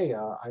decided, hey,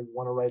 I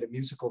want to write a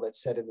musical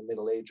that's set in the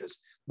Middle Ages.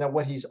 Now,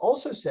 what he's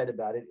also said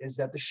about it is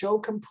that the show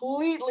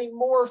completely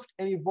morphed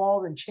and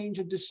evolved and changed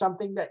into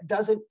something that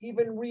doesn't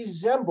even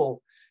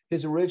resemble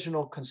his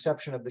original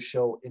conception of the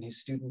show in his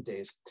student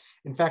days.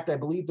 In fact, I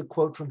believe the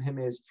quote from him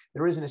is,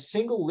 "There isn't a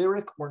single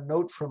lyric or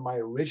note from my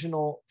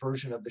original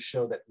version of the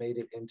show that made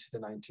it into the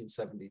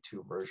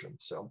 1972 version."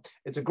 So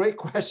it's a great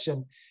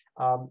question.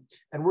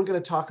 And we're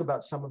going to talk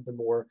about some of the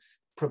more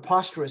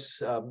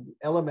preposterous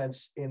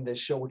elements in this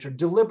show, which are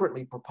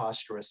deliberately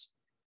preposterous.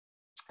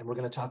 And we're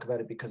going to talk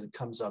about it because it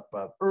comes up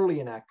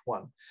early in Act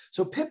 1.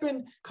 So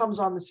Pippin comes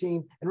on the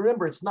scene. And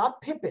remember, it's not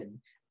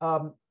Pippin.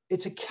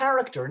 It's a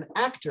character, an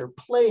actor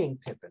playing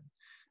Pippin.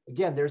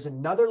 Again, there's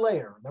another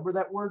layer. Remember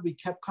that word we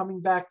kept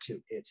coming back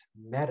to? It's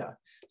meta.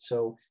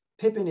 So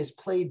Pippin is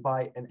played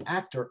by an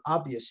actor,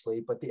 obviously,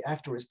 but the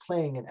actor is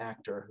playing an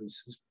actor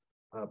who's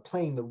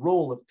playing the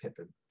role of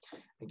Pippin.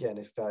 Again,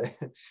 if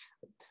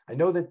I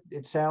know that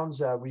it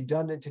sounds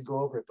redundant to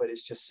go over it, but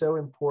it's just so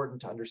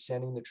important to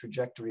understanding the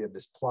trajectory of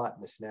this plot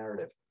and this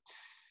narrative.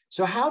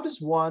 So how does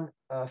one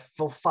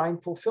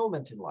find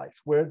fulfillment in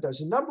life? Where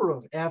there's a number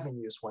of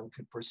avenues one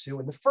could pursue.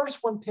 And the first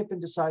one Pippin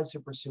decides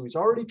to pursue, he's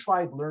already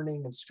tried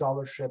learning and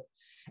scholarship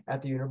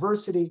at the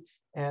university,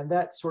 and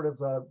that sort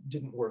of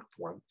didn't work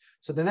for him.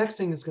 So the next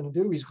thing he's going to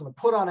do, he's going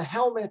to put on a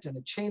helmet and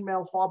a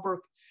chainmail hauberk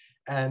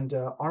and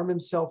arm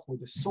himself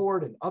with a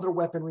sword and other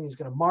weaponry. He's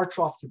going to march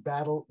off to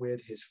battle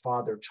with his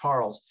father,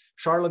 Charles.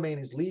 Charlemagne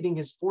is leading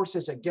his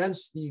forces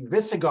against the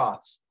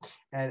Visigoths.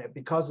 And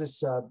because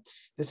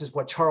this is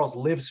what Charles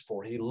lives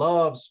for. He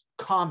loves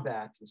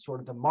combat and sort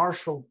of the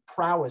martial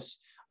prowess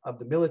of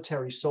the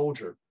military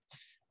soldier,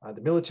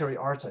 the military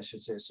arts, I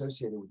should say,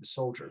 associated with the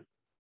soldier.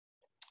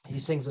 He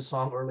sings a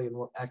song early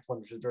in Act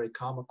 1, which is very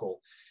comical.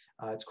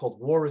 It's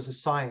called War is a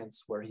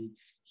Science, where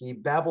he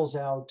babbles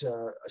out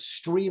a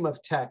stream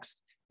of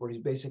text where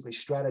he's basically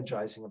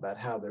strategizing about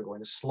how they're going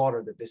to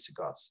slaughter the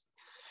Visigoths.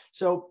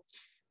 So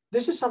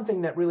this is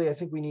something that really, I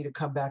think we need to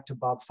come back to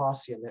Bob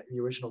Fosse and the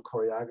original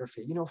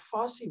choreography. You know,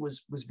 Fosse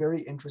was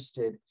very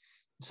interested.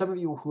 Some of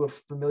you who are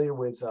familiar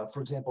with, for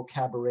example,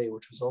 Cabaret,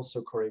 which was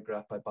also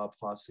choreographed by Bob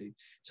Fosse.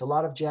 So a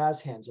lot of jazz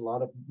hands, a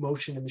lot of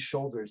motion in the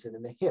shoulders and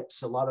in the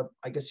hips, a lot of,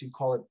 I guess you'd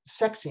call it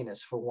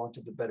sexiness for want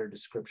of a better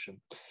description.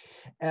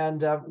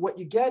 And what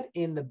you get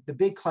in the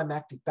big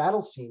climactic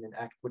battle scene in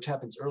which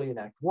happens early in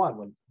Act 1,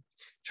 when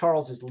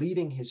Charles is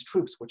leading his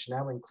troops, which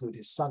now include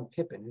his son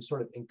Pippin, who's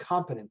sort of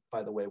incompetent,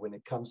 by the way, when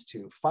it comes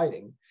to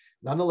fighting.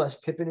 Nonetheless,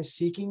 Pippin is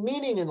seeking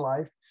meaning in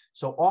life,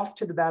 so off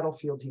to the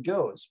battlefield he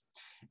goes.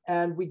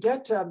 And we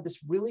get this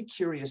really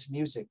curious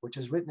music, which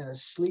is written in a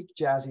sleek,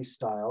 jazzy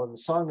style, and the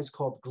song is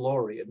called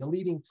Glory, and the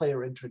leading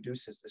player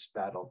introduces this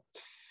battle.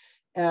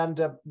 And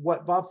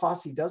what Bob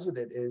Fosse does with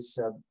it is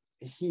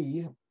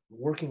he,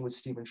 working with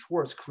Stephen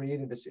Schwartz,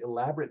 created this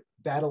elaborate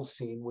battle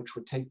scene, which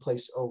would take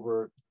place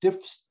over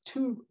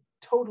two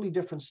totally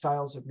different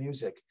styles of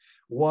music.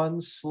 One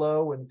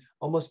slow and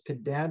almost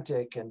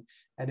pedantic and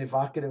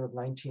evocative of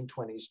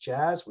 1920s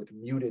jazz with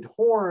muted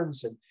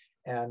horns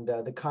and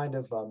the kind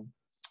of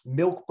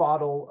milk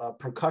bottle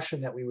percussion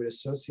that we would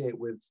associate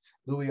with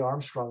Louis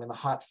Armstrong and the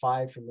Hot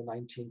Five from the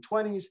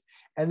 1920s.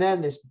 And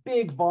then this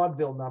big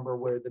vaudeville number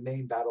where the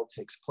main battle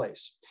takes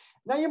place.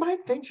 Now you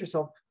might think to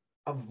yourself,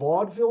 a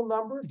vaudeville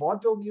number,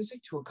 vaudeville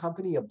music to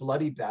accompany a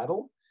bloody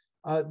battle?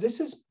 This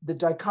is the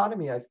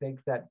dichotomy, I think,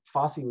 that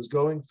Fosse was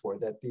going for,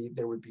 that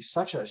there would be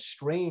such a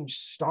strange,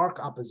 stark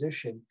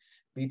opposition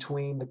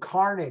between the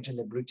carnage and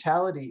the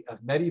brutality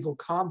of medieval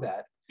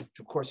combat, which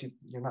of course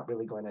you're not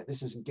really going to,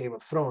 this isn't Game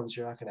of Thrones,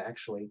 you're not going to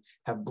actually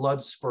have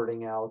blood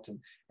spurting out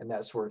and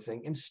that sort of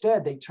thing.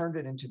 Instead, they turned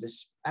it into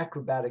this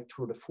acrobatic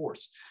tour de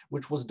force,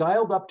 which was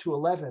dialed up to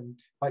 11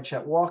 by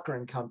Chet Walker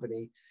and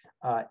company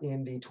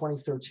in the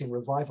 2013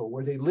 revival,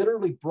 where they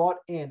literally brought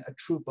in a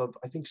troupe of,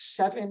 I think,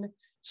 7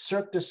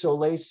 Cirque du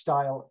Soleil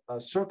style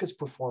circus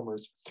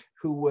performers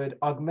who would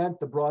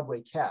augment the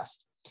Broadway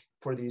cast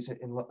for these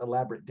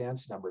elaborate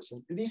dance numbers.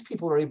 And these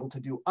people are able to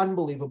do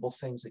unbelievable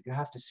things that you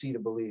have to see to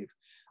believe.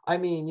 I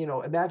mean, you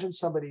know, imagine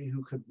somebody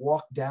who could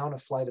walk down a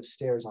flight of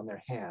stairs on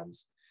their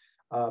hands.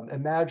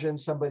 Imagine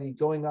somebody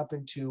going up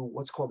into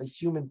what's called a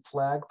human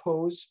flag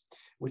pose,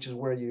 which is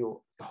where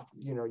you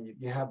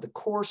have the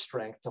core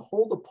strength to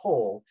hold a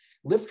pole,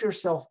 lift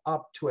yourself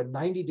up to a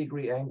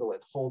 90-degree angle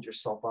and hold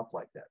yourself up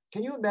like that.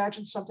 Can you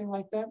imagine something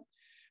like that?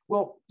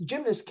 Well,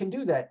 gymnasts can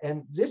do that.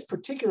 And this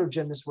particular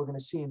gymnast we're going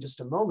to see in just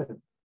a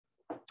moment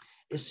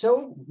is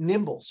so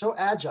nimble, so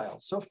agile,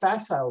 so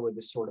facile with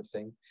this sort of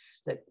thing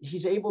that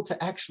he's able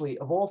to actually,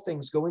 of all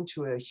things, go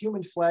into a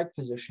human flag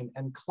position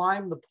and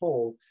climb the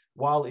pole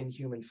while in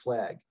human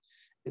flag.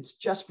 It's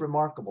just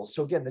remarkable.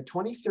 So again, the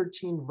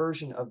 2013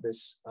 version of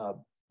this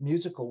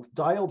musical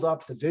dialed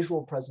up the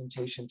visual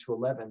presentation to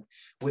 11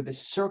 with a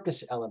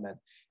circus element.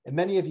 And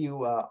many of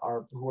you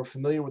who are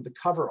familiar with the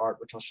cover art,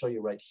 which I'll show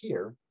you right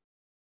here.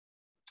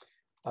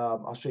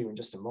 I'll show you in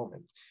just a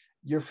moment.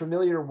 You're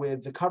familiar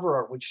with the cover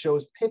art, which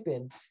shows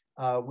Pippin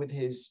with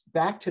his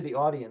back to the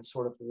audience,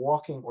 sort of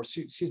walking, or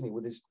excuse me,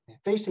 with his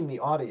facing the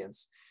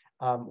audience,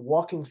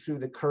 walking through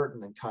the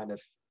curtain and kind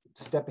of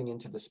stepping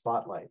into the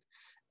spotlight.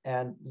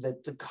 And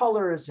that the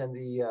colors and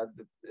the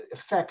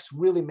effects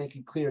really make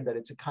it clear that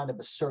it's a kind of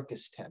a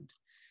circus tent.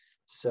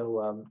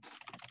 So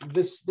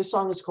this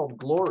song is called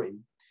Glory.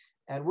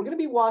 And we're going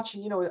to be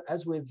watching, you know,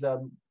 as with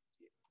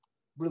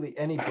really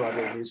any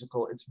Broadway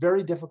musical, it's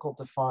very difficult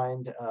to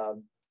find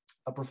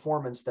a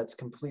performance that's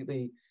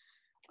completely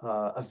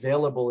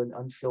available and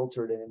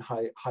unfiltered and in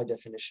high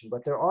definition.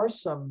 But there are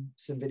some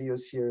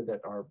videos here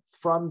that are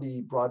from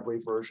the Broadway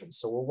version.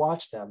 So we'll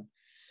watch them.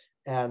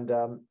 And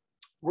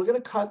we're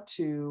going to cut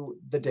to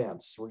the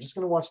dance. We're just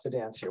going to watch the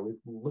dance here. We've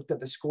looked at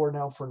the score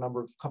now for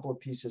a couple of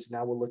pieces.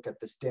 Now we'll look at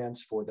this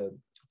dance for the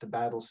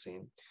battle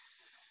scene.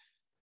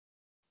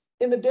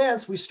 In the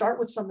dance, we start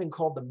with something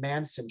called the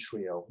Manson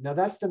Trio. Now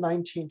that's the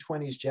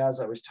 1920s jazz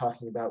I was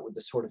talking about, with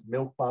the sort of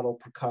milk bottle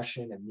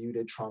percussion and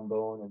muted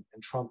trombone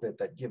and trumpet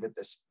that give it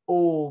this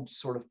old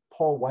sort of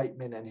Paul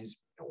Whiteman and his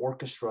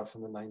orchestra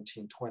from the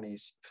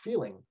 1920s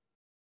feeling.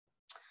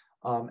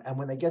 And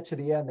when they get to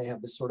the end, they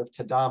have this sort of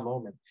ta-da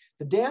moment.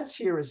 The dance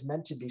here is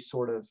meant to be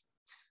sort of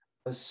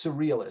a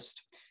surrealist.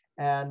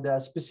 And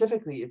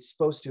specifically, it's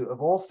supposed to, of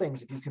all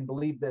things, if you can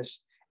believe this,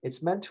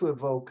 it's meant to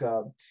evoke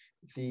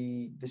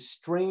the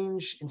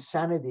strange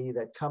insanity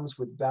that comes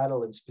with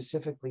battle, and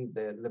specifically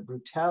the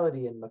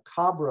brutality and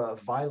macabre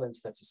of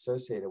violence that's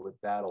associated with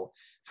battle.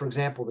 For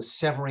example, the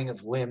severing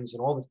of limbs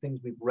and all the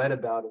things we've read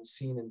about and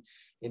seen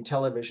in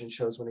television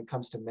shows when it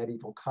comes to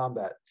medieval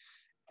combat.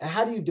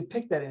 How do you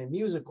depict that in a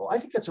musical? I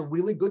think that's a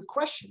really good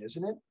question,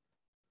 isn't it?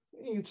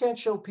 You can't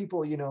show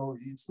people, you know,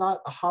 it's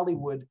not a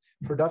Hollywood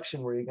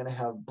production where you're going to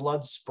have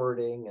blood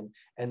spurting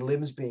and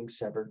limbs being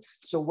severed.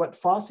 So what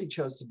Fosse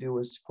chose to do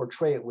is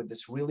portray it with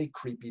this really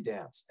creepy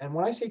dance. And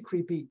when I say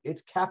creepy,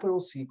 it's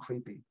capital C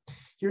creepy.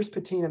 Here's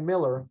Patina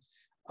Miller,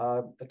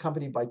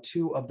 accompanied by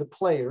two of the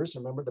players.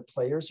 Remember, the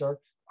players are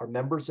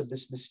members of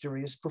this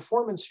mysterious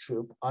performance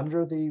troupe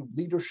under the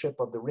leadership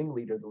of the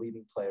ringleader, the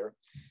leading player.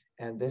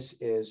 And this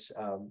is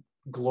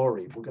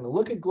Glory. We're going to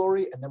look at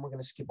Glory, and then we're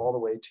going to skip all the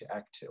way to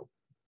Act 2.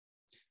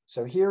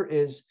 So here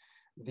is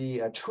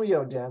the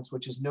trio dance,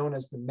 which is known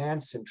as the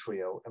Manson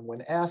Trio. And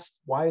when asked,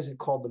 why is it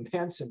called the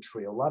Manson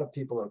Trio? A lot of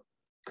people are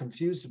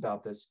confused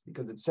about this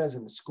because it says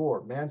in the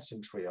score,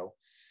 Manson Trio.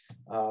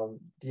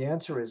 The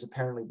answer is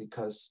apparently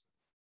because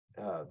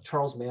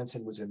Charles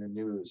Manson was in the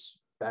news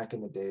back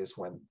in the days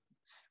when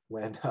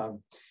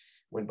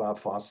Bob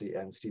Fosse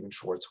and Stephen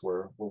Schwartz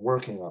were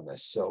working on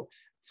this. So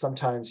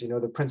sometimes, you know,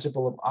 the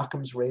principle of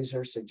Occam's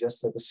razor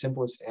suggests that the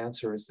simplest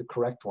answer is the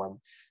correct one.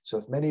 So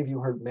if many of you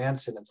heard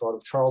Manson and thought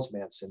of Charles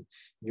Manson,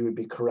 you would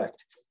be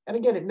correct. And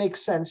again, it makes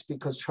sense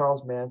because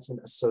Charles Manson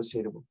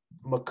associated with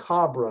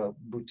macabre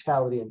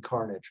brutality and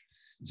carnage.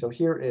 So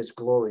here is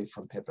Glory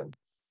from Pippin.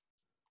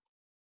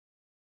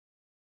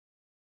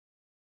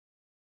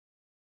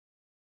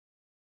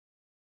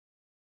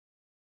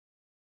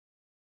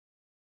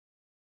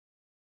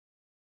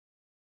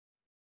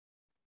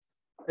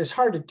 It's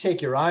hard to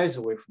take your eyes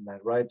away from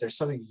that, right? There's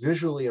something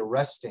visually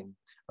arresting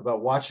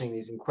about watching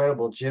these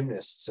incredible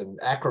gymnasts and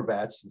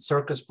acrobats and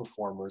circus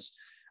performers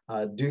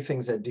do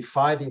things that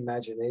defy the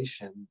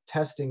imagination,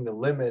 testing the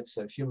limits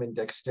of human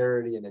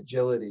dexterity and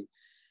agility.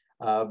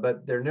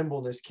 But their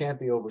nimbleness can't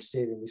be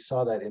overstated. We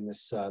saw that in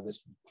this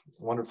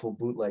wonderful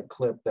bootleg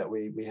clip that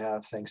we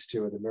have thanks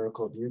to the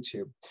miracle of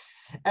YouTube.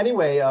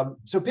 Anyway,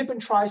 so Pippin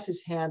tries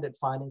his hand at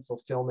finding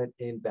fulfillment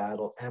in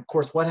battle. And of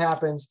course, what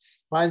happens?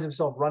 Finds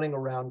himself running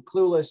around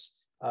clueless,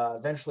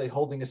 eventually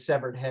holding a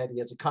severed head. He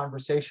has a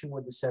conversation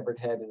with the severed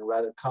head in a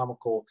rather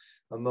comical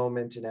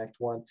moment in Act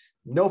 1.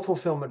 No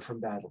fulfillment from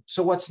battle.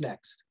 So what's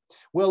next?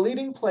 Well,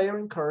 leading player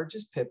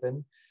encourages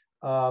Pippin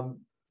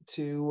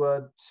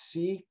to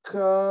seek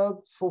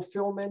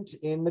fulfillment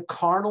in the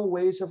carnal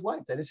ways of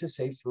life. That is to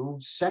say, through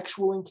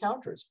sexual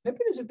encounters.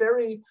 Pippin is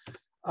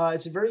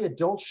it's a very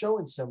adult show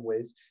in some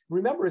ways.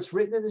 Remember, it's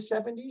written in the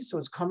 70s, so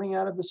it's coming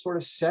out of the sort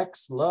of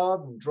sex,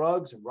 love, and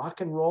drugs, and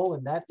rock and roll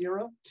in that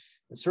era.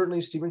 And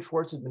certainly Stephen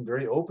Schwartz has been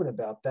very open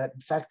about that.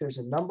 In fact, there's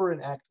a number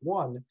in Act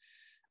 1,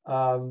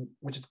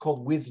 which is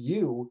called With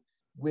You,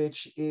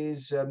 which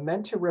is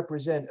meant to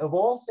represent, of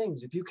all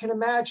things, if you can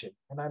imagine,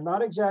 and I'm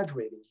not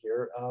exaggerating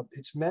here,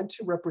 it's meant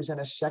to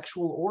represent a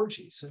sexual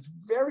orgy. So it's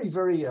very,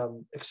 very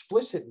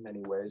explicit in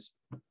many ways.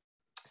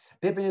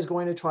 Pippin is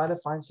going to try to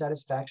find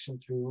satisfaction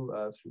through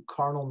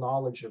carnal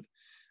knowledge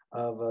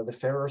of the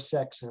fairer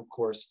sex. And of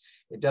course,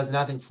 it does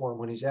nothing for him.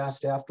 When he's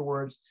asked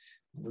afterwards,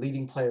 the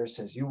leading player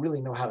says, "You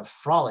really know how to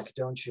frolic,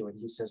 don't you?" And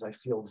he says, "I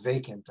feel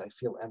vacant, I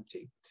feel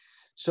empty."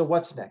 So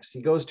what's next?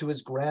 He goes to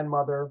his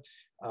grandmother,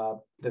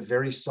 the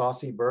very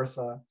saucy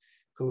Bertha,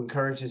 who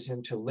encourages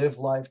him to live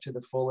life to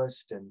the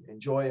fullest and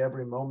enjoy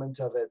every moment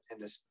of it, in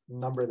this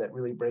number that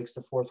really breaks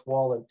the fourth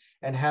wall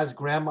and has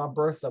Grandma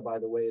Bertha, by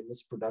the way, in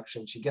this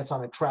production. She gets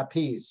on a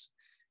trapeze,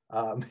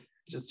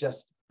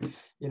 just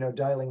you know,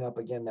 dialing up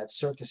again that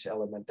circus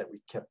element that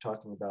we kept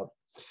talking about.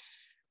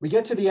 We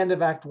get to the end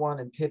of Act 1,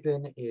 and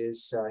Pippin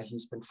is,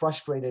 he's been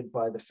frustrated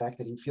by the fact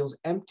that he feels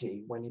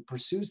empty when he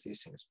pursues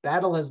these things.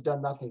 Battle has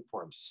done nothing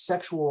for him.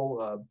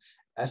 Sexual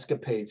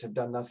escapades have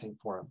done nothing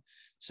for him.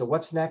 So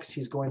what's next?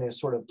 He's going to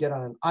sort of get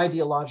on an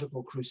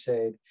ideological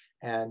crusade,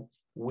 and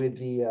with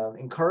the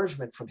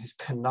encouragement from his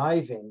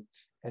conniving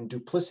and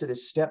duplicitous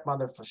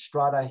stepmother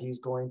Fastrada, he's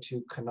going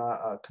to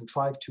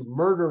contrive to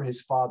murder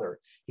his father.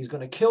 He's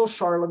going to kill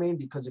Charlemagne,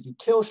 because if he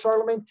kills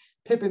Charlemagne,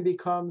 Pippin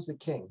becomes the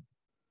king.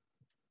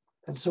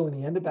 And so in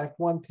the end of Act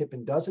 1,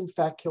 Pippin does in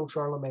fact kill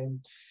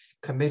Charlemagne,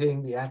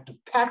 committing the act of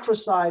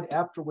patricide,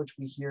 after which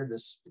we hear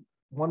this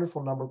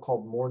wonderful number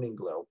called Morning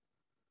Glow.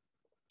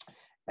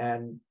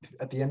 And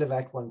at the end of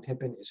Act 1,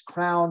 Pippin is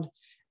crowned,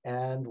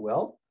 and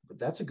well,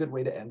 that's a good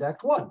way to end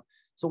Act 1.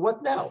 So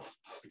what now?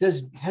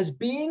 Has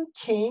being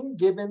king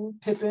given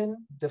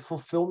Pippin the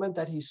fulfillment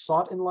that he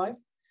sought in life?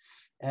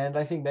 And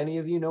I think many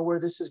of you know where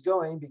this is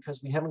going,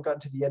 because we haven't gotten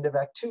to the end of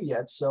Act 2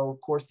 yet. So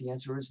of course the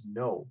answer is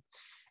no.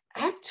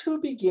 Act 2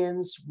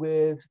 begins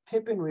with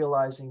Pippin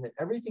realizing that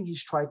everything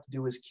he's tried to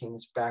do as king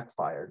has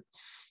backfired.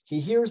 He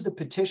hears the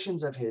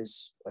petitions of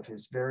his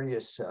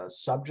various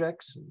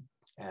subjects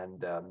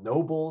and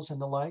nobles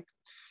and the like,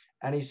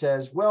 and he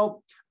says,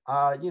 well,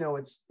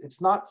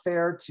 it's not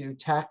fair to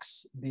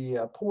tax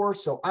the poor,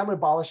 so I'm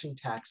abolishing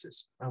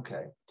taxes.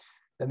 Okay.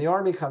 Then the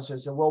army comes to him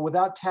and says, well,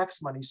 without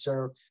tax money,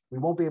 sir, we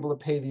won't be able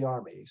to pay the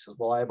army. He says,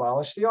 well, I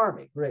abolish the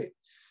army. Great.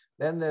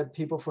 Then the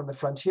people from the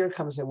frontier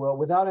come and say, well,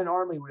 without an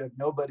army, we have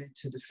nobody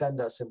to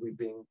defend us, and we're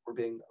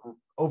being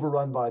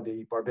overrun by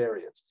the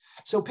barbarians.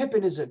 So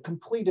Pippin is a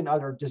complete and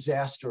utter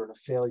disaster and a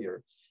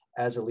failure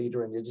as a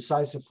leader, and he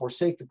decides to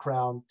forsake the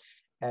crown,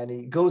 and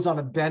he goes on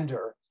a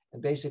bender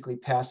and basically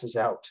passes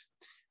out.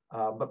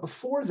 But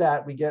before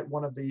that, we get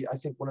one of the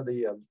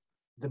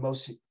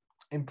most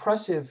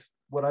impressive,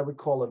 what I would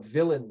call a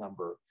villain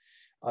number.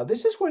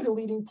 This is where the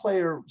leading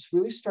player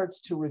really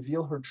starts to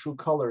reveal her true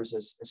colors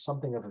as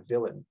something of a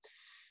villain.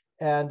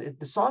 And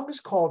the song is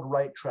called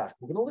Right Track.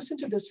 We're going to listen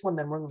to this one,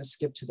 then we're going to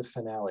skip to the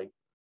finale.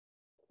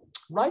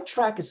 Right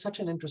Track is such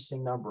an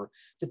interesting number.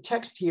 The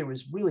text here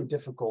is really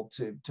difficult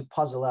to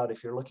puzzle out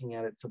if you're looking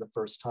at it for the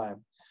first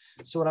time.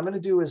 So what I'm going to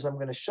do is I'm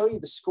going to show you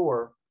the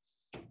score,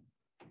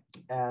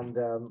 and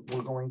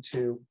we're going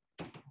to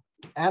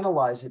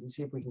analyze it and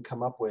see if we can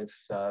come up with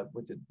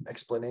the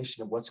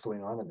explanation of what's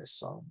going on in this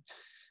song.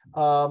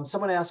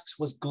 Someone asks,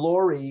 was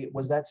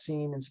that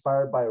scene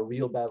inspired by a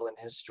real battle in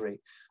history?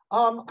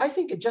 I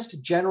think just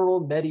a general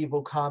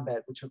medieval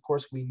combat, which of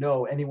course we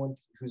know, anyone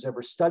who's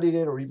ever studied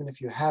it, or even if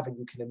you haven't,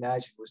 you can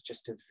imagine, was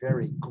just a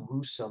very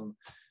gruesome,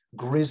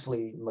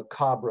 grisly,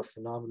 macabre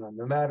phenomenon,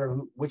 no matter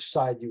which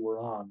side you were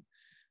on.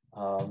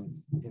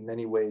 In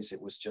many ways,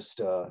 it was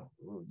just,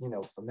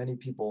 many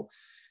people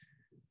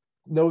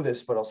know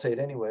this, but I'll say it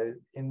anyway.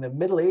 In the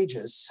Middle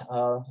Ages,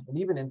 and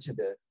even into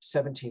the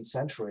 17th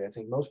century, I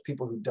think most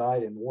people who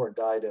died in war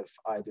died of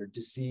either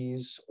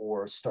disease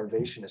or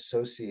starvation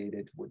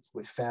associated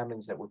with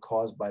famines that were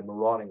caused by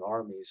marauding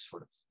armies,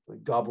 sort of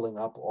gobbling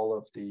up all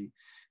of the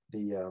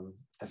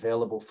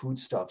available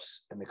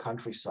foodstuffs in the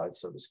countryside,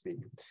 so to speak.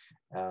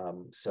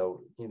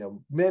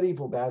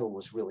 Medieval battle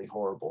was really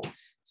horrible.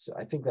 So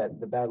I think that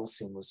the battle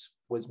scene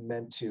was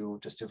meant to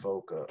just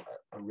evoke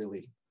a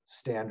really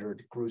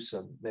standard,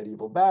 gruesome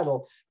medieval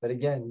battle, but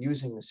again,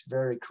 using this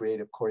very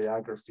creative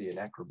choreography and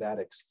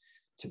acrobatics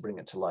to bring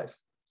it to life.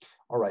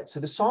 All right, so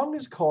the song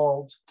is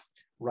called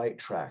Right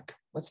Track.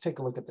 Let's take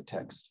a look at the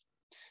text.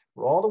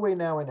 We're all the way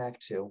now in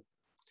Act 2,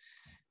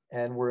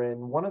 and we're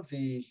in one of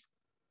the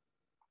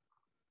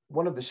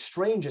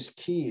strangest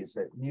keys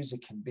that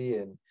music can be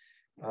in,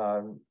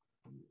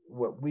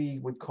 what we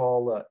would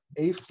call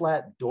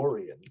A-flat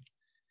Dorian.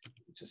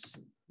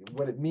 Just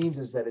what it means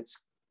is that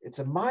it's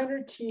a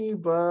minor key,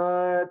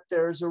 but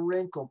there's a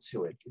wrinkle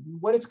to it.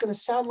 What it's going to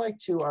sound like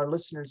to our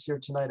listeners here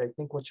tonight, I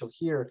think what you'll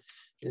hear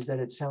is that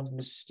it sounds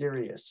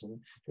mysterious, and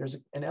there's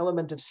an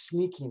element of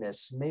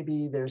sneakiness.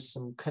 Maybe there's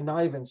some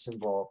connivance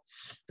involved.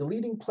 The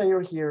leading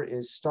player here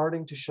is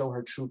starting to show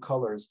her true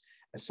colors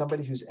as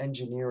somebody who's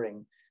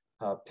engineering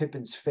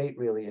Pippin's fate,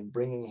 really, and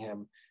bringing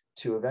him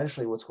to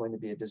eventually what's going to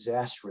be a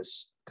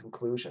disastrous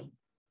conclusion.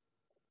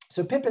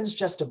 So Pippin's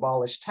just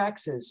abolished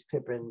taxes,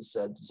 Pippin's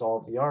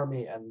dissolved the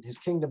army, and his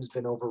kingdom's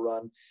been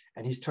overrun,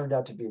 and he's turned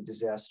out to be a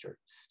disaster.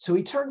 So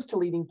he turns to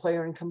leading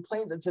player and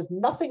complains and says,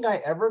 nothing I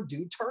ever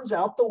do turns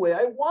out the way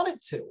I want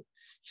it to.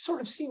 He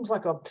sort of seems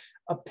like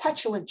a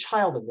petulant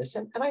child in this,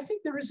 and I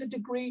think there is a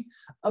degree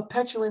of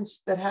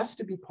petulance that has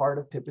to be part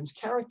of Pippin's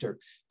character.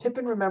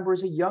 Pippin, remember,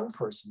 is a young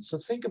person, so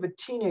think of a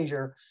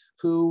teenager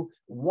who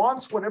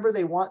wants whatever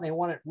they want, and they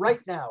want it right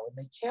now, and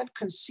they can't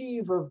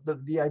conceive of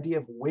the idea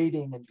of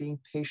waiting and being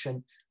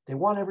patient. They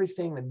want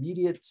everything,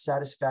 immediate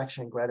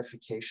satisfaction and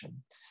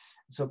gratification.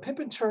 So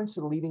Pippin turns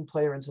to the leading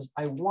player and says,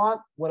 I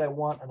want what I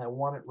want, and I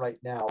want it right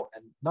now,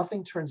 and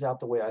nothing turns out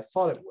the way I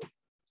thought it would.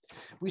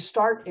 We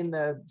start in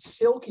the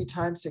silky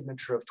time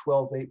signature of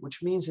 12/8,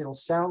 which means it'll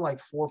sound like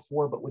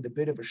 4/4, but with a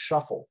bit of a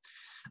shuffle.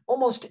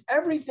 Almost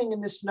everything in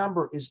this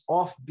number is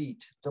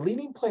offbeat. The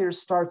leading player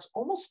starts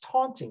almost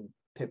taunting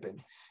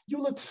Pippin. You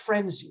look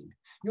frenzied.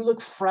 You look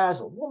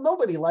frazzled. Well,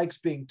 nobody likes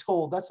being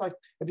told. That's like,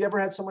 have you ever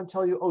had someone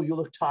tell you, oh, you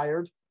look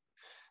tired?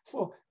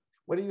 Well,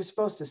 what are you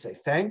supposed to say?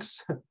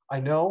 Thanks, I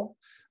know.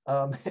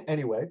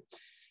 Anyway,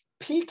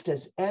 peaked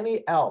as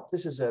any Alp.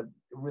 This is a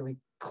really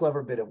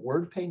clever bit of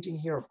word painting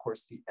here. Of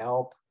course, the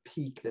Alp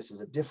peak, this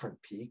is a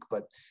different peak,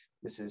 but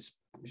this is,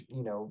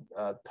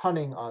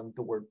 punning on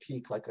the word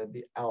peak, like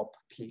the Alp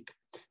peak.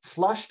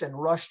 Flushed and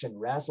rushed and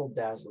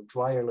razzle-dazzle,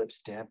 dry your lips,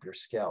 damp your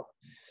scalp.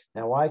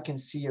 Now I can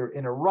see you're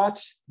in a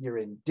rut, you're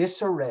in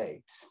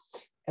disarray.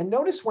 And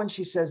notice when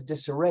she says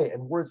disarray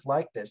and words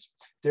like this,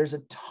 there's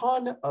a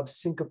ton of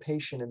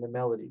syncopation in the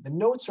melody. The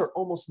notes are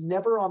almost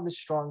never on the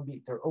strong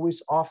beat. They're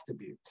always off the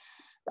beat.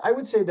 I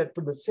would say that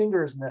for the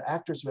singers and the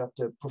actors who have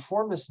to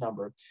perform this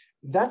number,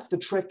 that's the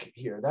trick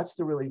here. That's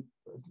the really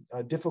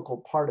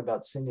difficult part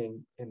about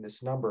singing in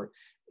this number,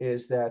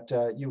 is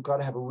that you've got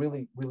to have a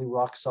really, really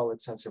rock solid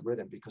sense of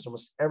rhythm, because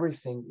almost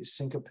everything is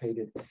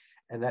syncopated.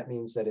 And that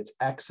means that it's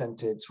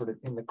accented sort of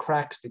in the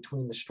cracks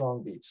between the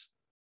strong beats.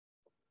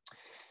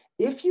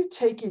 If you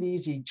take it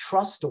easy,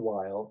 trust a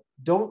while,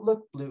 don't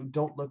look blue,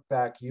 don't look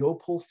back, you'll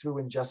pull through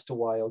in just a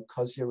while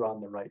because you're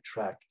on the right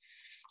track.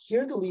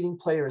 Here, the leading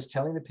player is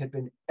telling the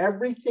Pippin,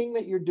 everything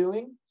that you're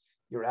doing,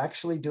 you're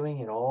actually doing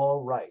it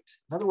all right.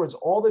 In other words,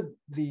 all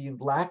the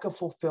lack of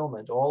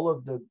fulfillment, all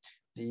of the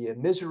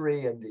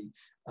misery and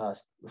the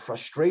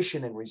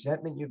frustration and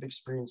resentment you've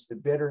experienced, the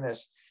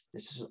bitterness,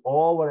 this is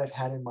all what I've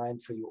had in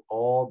mind for you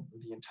all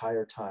the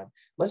entire time.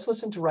 Let's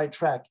listen to Right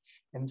Track.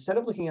 And instead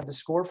of looking at the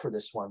score for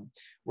this one,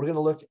 we're going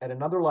to look at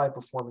another live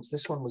performance.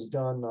 This one was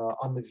done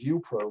on the View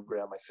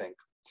program, I think.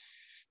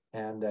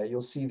 And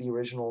you'll see the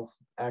original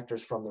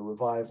actors from the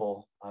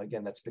revival.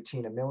 Again, that's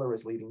Bettina Miller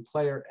as leading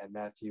player and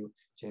Matthew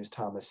James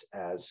Thomas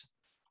as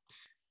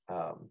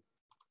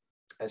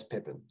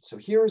Pippin. So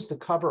here is the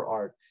cover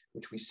art,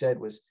 which we said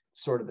was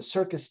sort of the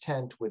circus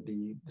tent with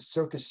the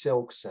circus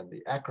silks and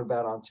the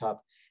acrobat on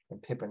top,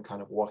 and Pippin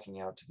kind of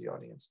walking out to the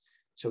audience.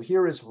 So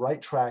here is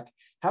Right Track.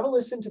 Have a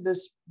listen to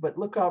this, but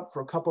look out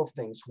for a couple of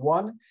things.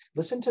 One,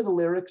 listen to the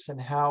lyrics and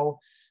how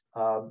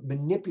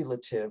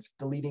manipulative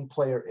the leading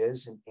player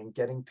is in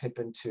getting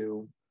Pippin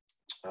to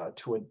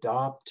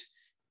adopt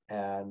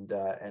and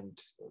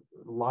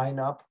line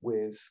up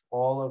with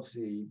all of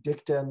the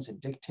dictums and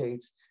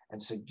dictates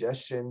and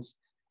suggestions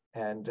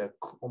and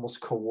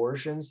almost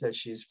coercions that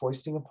she's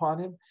foisting upon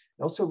him.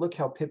 And also look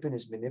how Pippin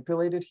is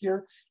manipulated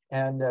here,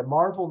 and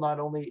marvel not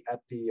only at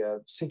the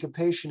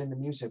syncopation in the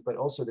music, but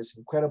also this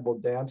incredible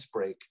dance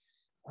break,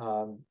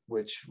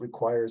 which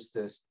requires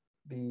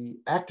the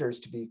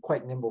actors to be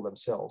quite nimble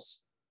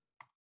themselves.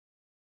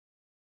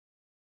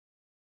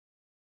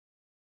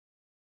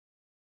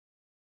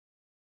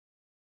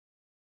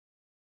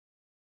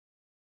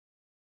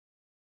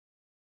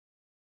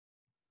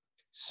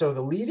 So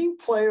the leading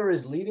player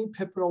is leading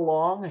Pippin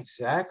along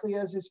exactly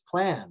as is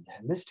planned.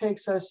 And this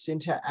takes us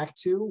into Act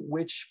 2,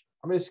 which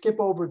I'm going to skip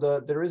over.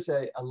 There is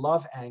a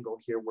love angle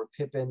here where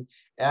Pippin,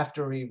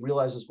 after he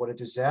realizes what a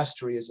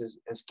disaster he is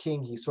as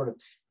king, he sort of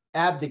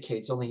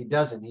abdicates, only he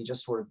doesn't. He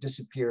just sort of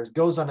disappears,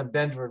 goes on a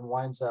bender and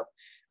winds up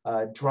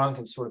drunk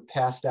and sort of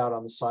passed out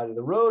on the side of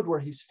the road, where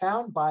he's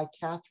found by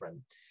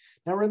Catherine.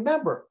 Now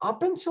remember,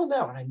 up until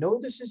now, and I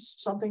know this is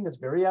something that's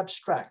very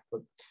abstract,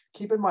 but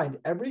keep in mind,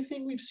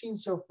 everything we've seen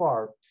so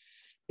far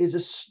is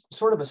a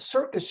sort of a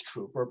circus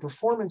troupe or a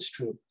performance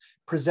troupe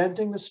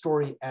presenting the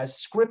story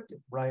as scripted,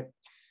 right?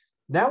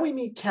 Now we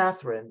meet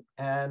Catherine,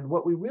 and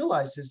what we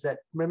realize is that,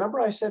 remember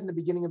I said in the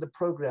beginning of the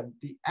program,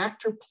 the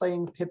actor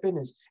playing Pippin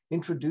is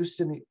introduced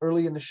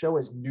early in the show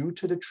as new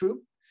to the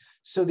troupe.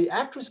 So the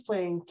actress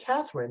playing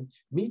Catherine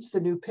meets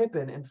the new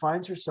Pippin and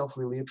finds herself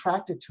really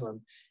attracted to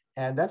him.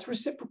 And that's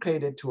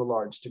reciprocated to a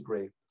large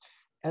degree.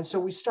 And so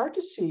we start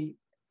to see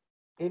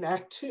in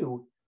Act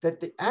 2 that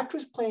the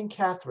actress playing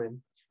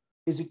Catherine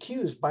is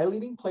accused by a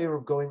leading player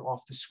of going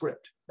off the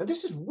script. Now,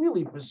 this is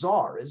really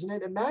bizarre, isn't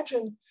it?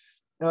 Imagine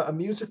a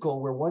musical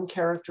where one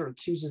character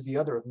accuses the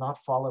other of not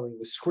following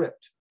the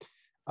script.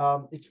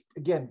 It's,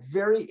 again,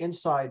 very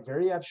inside,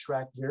 very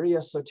abstract, very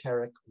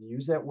esoteric. We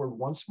use that word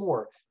once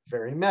more,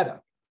 very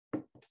meta.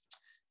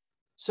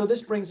 So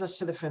this brings us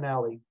to the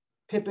finale.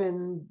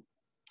 Pippin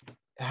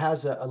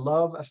has a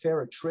love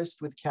affair, a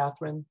tryst with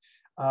Catherine,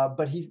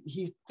 but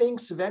he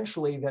thinks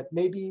eventually that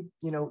maybe,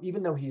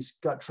 even though he's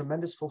got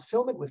tremendous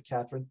fulfillment with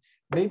Catherine,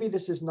 maybe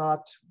this is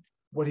not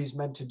what he's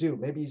meant to do.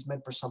 Maybe he's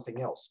meant for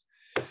something else.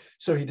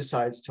 So he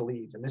decides to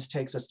leave, and this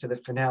takes us to the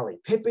finale.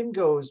 Pippin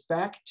goes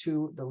back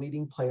to the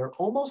leading player,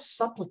 almost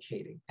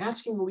supplicating,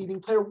 asking the leading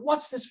player,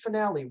 what's this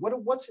finale? What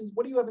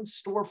do you have in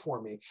store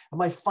for me?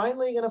 Am I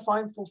finally going to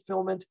find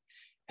fulfillment?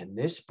 And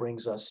this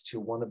brings us to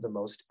one of the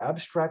most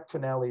abstract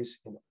finales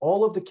in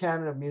all of the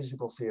canon of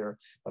musical theater,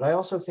 but I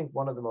also think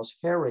one of the most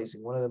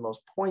hair-raising, one of the most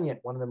poignant,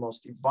 one of the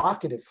most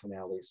evocative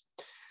finales.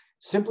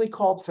 Simply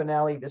called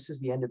Finale, this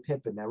is the end of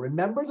Pippin. Now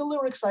remember the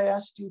lyrics I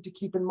asked you to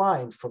keep in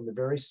mind from the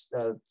very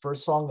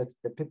first song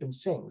that Pippin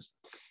sings.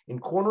 In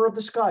Corner of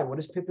the Sky, what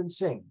does Pippin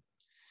sing?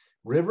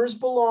 Rivers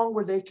belong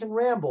where they can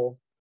ramble,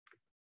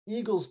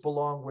 eagles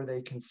belong where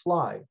they can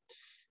fly.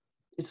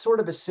 It's sort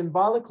of a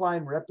symbolic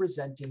line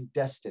representing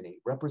destiny,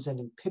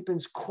 representing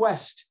Pippin's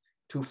quest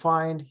to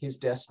find his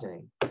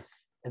destiny.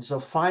 And so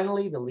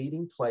finally, the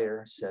leading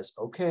player says,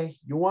 okay,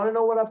 you want to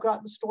know what I've got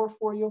in store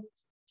for you?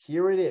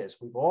 here it is.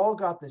 We've all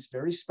got this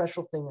very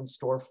special thing in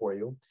store for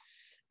you.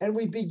 And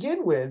we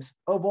begin with,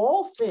 of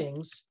all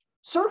things,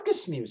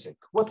 circus music,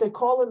 what they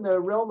call in the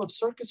realm of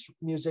circus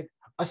music,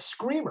 a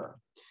screamer.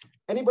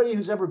 Anybody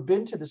who's ever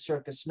been to the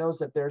circus knows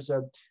that there's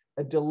a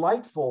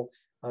delightful,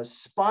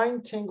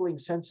 spine-tingling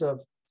sense of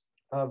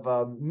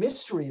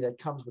mystery that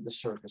comes with the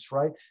circus,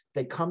 right?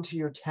 They come to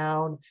your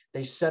town,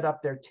 they set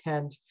up their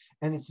tent,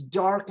 and it's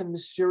dark and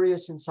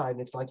mysterious inside.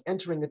 And it's like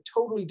entering a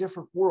totally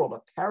different world,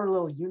 a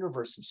parallel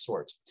universe of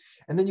sorts.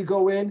 And then you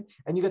go in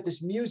and you get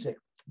this music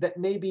that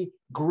maybe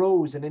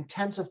grows and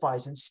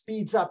intensifies and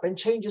speeds up and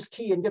changes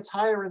key and gets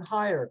higher and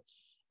higher.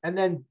 And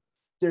then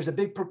there's a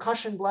big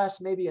percussion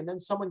blast maybe, and then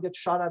someone gets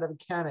shot out of a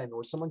cannon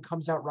or someone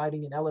comes out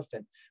riding an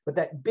elephant. But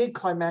that big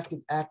climactic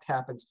act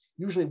happens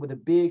usually with a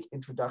big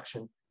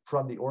introduction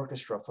from the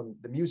orchestra, from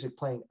the music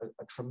playing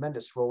a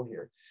tremendous role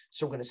here.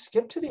 So we're going to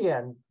skip to the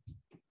end,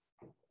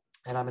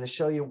 and I'm going to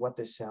show you what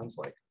this sounds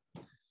like.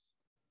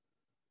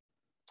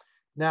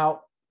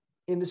 Now,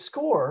 in the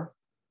score,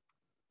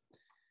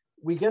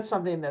 we get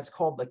something that's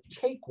called the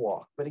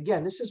cakewalk. But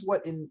again, this is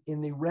what in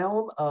the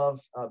realm of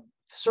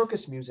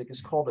circus music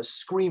is called a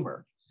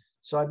screamer.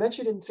 So I bet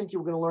you didn't think you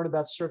were going to learn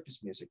about circus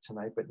music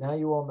tonight, but now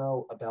you all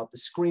know about the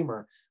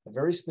screamer, a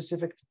very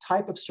specific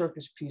type of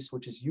circus piece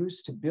which is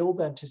used to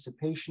build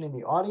anticipation in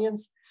the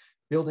audience,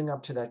 building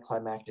up to that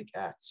climactic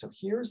act. So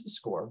here's the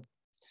score,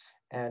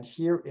 and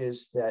here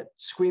is that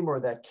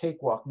screamer, that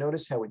cakewalk.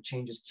 Notice how it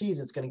changes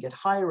keys. It's going to get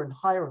higher and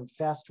higher and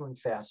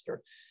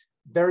faster.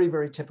 Very,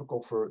 very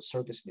typical for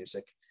circus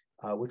music,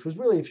 which was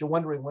really, if you're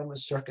wondering when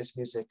was circus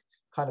music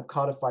kind of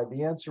codified,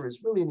 the answer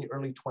is really in the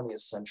early 20th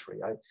century.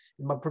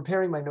 In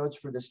preparing my notes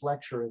for this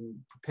lecture and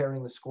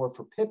preparing the score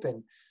for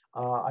Pippin,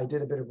 I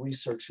did a bit of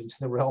research into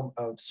the realm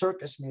of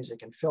circus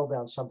music and fell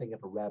down something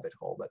of a rabbit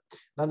hole. But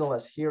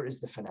nonetheless, here is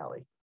the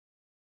finale.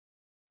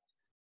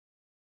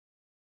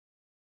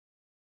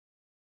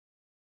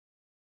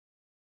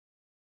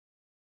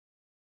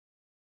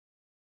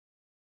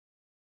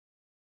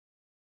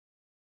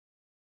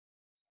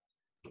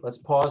 Let's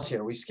pause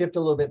here. We skipped a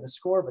little bit in the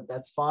score, but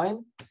that's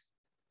fine.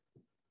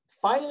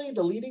 Finally,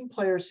 the leading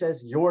player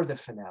says, "You're the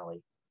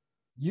finale.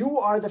 You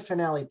are the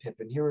finale,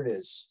 Pippin." Here it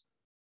is.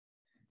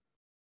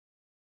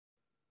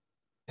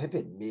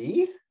 Pippin,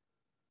 me?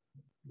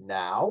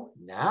 Now,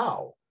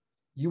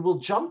 you will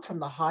jump from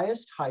the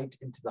highest height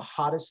into the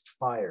hottest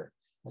fire.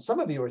 Now, some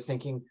of you are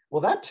thinking,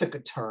 well, that took a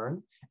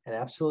turn, and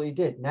absolutely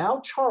did.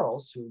 Now,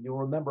 Charles, who you'll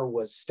remember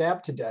was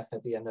stabbed to death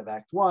at the end of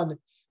Act 1,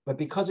 but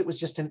because it was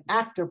just an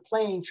actor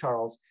playing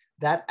Charles,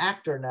 that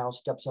actor now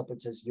steps up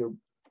and says, "You're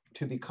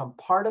to become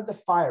part of the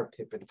fire,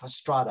 Pippin,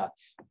 Fastrada,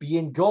 be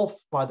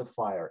engulfed by the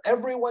fire."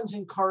 Everyone's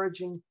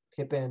encouraging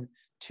Pippin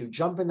to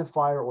jump in the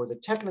fire, or the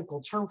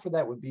technical term for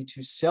that would be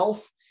to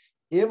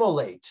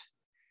self-immolate.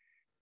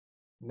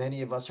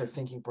 Many of us are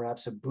thinking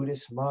perhaps of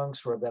Buddhist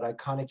monks or of that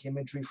iconic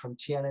imagery from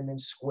Tiananmen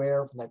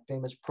Square, from that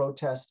famous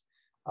protest.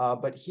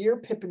 But here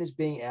Pippin is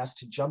being asked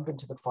to jump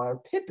into the fire.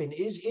 Pippin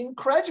is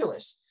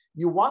incredulous.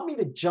 "You want me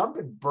to jump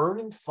and burn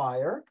in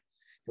fire?"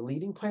 The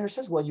leading player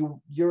says, "Well,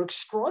 you're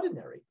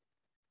extraordinary.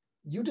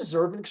 You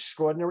deserve an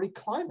extraordinary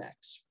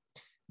climax."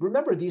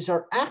 Remember, these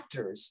are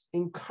actors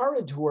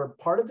who are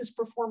part of this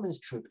performance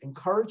troupe,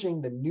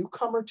 encouraging the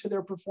newcomer to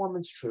their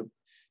performance troupe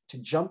to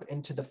jump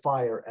into the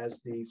fire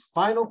as the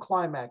final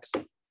climax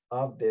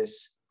of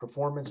this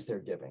performance they're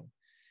giving.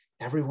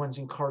 Everyone's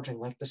encouraging,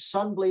 like the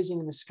sun blazing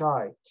in the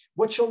sky.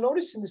 What you'll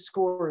notice in the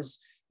score is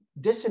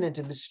dissonant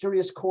and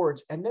mysterious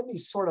chords, and then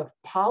these sort of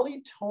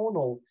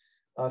polytonal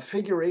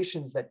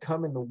figurations that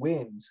come in the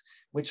winds,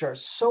 which are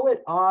so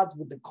at odds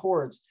with the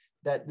chords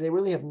that they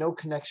really have no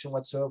connection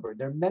whatsoever.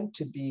 They're meant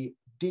to be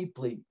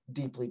deeply,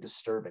 deeply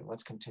disturbing.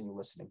 Let's continue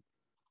listening.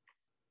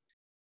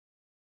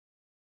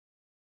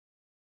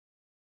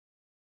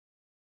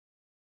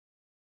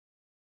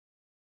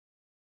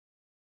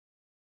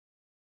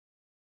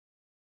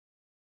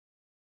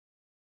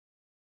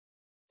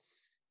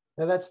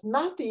 Now, that's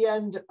not the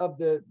end of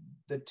the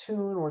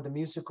tune or the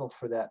musical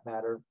for that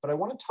matter, but I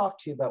want to talk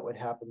to you about what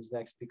happens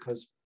next,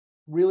 because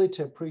really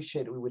to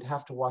appreciate it, we would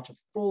have to watch a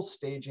full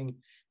staging, and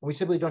we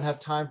simply don't have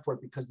time for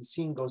it because the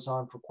scene goes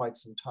on for quite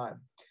some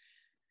time.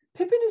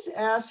 Pippin is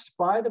asked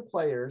by the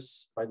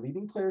players, by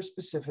leading players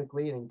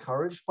specifically, and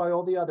encouraged by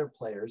all the other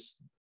players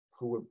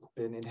who have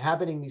been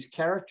inhabiting these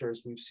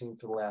characters we've seen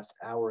for the last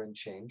hour and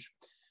change,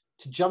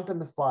 to jump in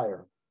the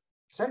fire,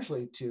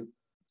 essentially to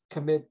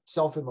commit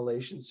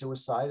self-immolation,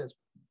 suicide, as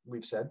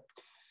we've said.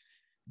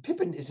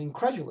 Pippin is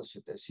incredulous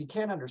at this. He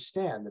can't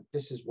understand that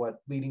this is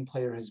what leading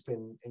player has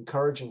been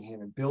encouraging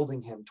him and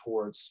building him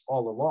towards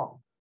all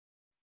along.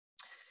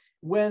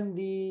 When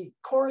the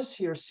chorus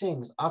here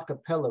sings a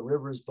cappella,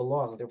 "Rivers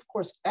Belong," they're of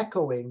course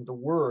echoing the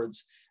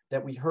words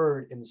that we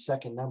heard in the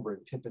second number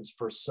in Pippin's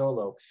first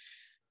solo.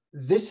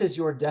 "This is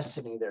your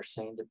destiny," they're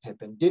saying to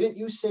Pippin. "Didn't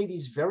you say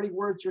these very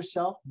words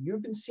yourself?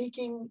 You've been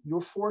seeking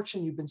your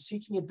fortune, you've been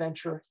seeking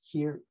adventure.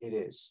 Here it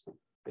is.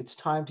 It's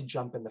time to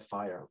jump in the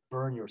fire,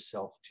 burn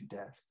yourself to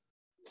death."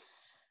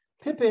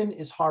 Pippin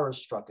is horror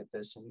struck at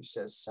this, and he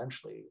says,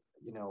 essentially,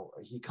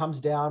 he comes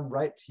down,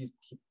 right? He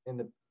in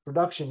the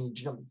production,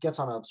 he gets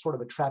on a sort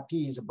of a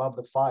trapeze above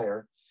the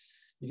fire.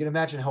 You can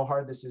imagine how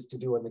hard this is to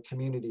do on the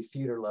community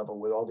theater level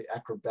with all the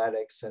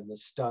acrobatics and the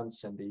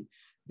stunts and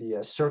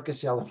the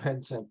circus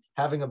elements and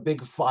having a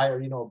big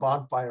fire, a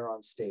bonfire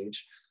on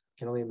stage. I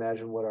can only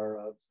imagine what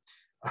our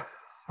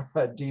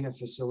dean of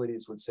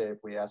facilities would say if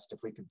we asked if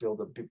we could build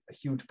a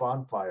huge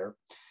bonfire.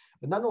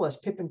 But nonetheless,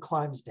 Pippin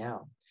climbs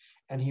down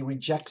and he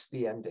rejects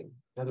the ending.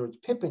 In other words,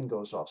 Pippin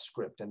goes off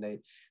script and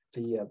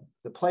the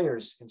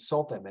players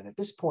insult him. And at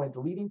this point, the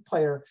leading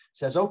player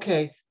says,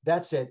 okay,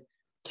 that's it.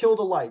 Kill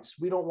the lights.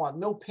 We don't want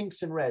no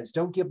pinks and reds.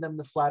 Don't give them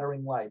the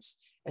flattering lights.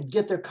 And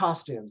get their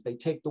costumes. They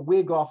take the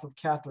wig off of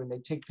Catherine. They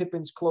take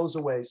Pippin's clothes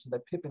away so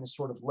that Pippin is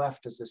sort of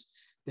left as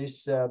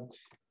this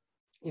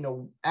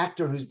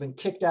actor who's been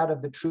kicked out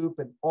of the troupe,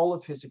 and all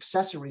of his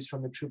accessories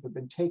from the troupe have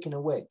been taken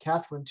away.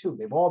 Catherine too.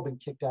 They've all been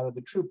kicked out of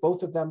the troupe,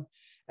 both of them,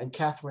 and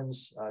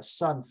Catherine's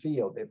son,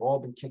 Theo. They've all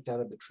been kicked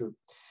out of the troupe.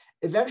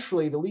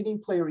 Eventually, the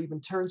leading player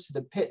even turns to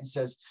the pit and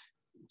says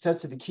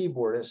to the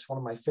keyboardist, one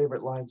of my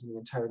favorite lines in the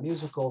entire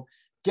musical,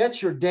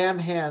 "Get your damn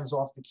hands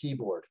off the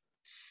keyboard."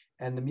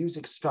 And the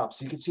music stops.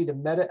 So you can see the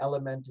meta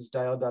element is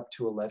dialed up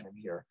to 11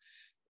 here.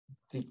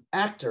 The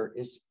actor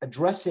is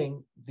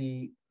addressing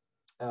the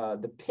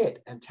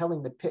pit and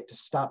telling the pit to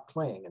stop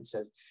playing and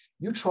says,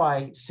 you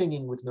try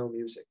singing with no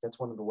music. That's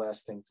one of the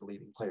last things the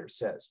leading player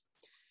says.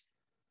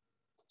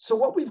 So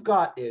what we've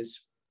got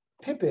is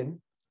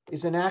Pippin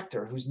is an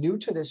actor who's new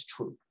to this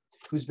troupe,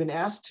 who's been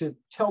asked to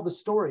tell the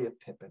story of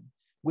Pippin,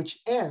 which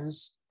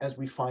ends, as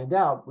we find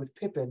out, with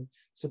Pippin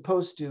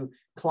supposed to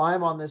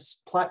climb on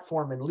this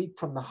platform and leap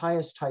from the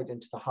highest height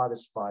into the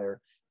hottest fire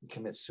and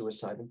commit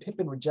suicide. And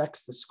Pippin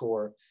rejects the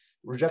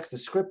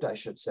script, I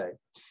should say.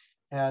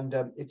 And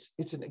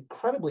it's an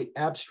incredibly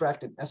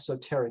abstract and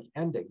esoteric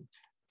ending,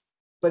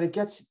 but it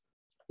gets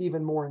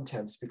even more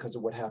intense because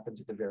of what happens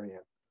at the very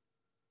end.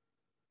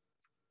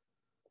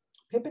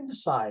 Pippin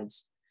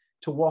decides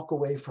to walk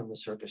away from the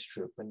circus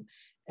troupe.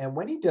 And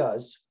when he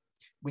does,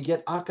 we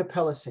get a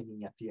cappella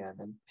singing at the end.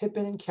 And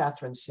Pippin and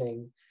Catherine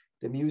sing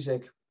the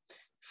music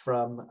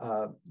from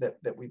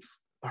that we've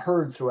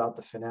heard throughout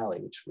the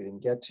finale, which we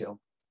didn't get to.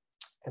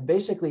 And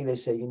basically they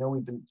say,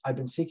 I've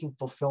been seeking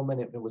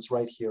fulfillment, and it was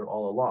right here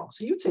all along.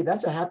 So you'd say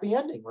that's a happy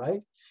ending,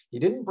 right? He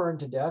didn't burn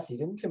to death, he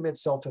didn't commit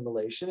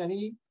self-immolation, and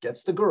he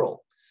gets the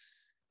girl.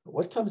 But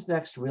what comes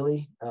next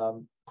really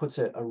puts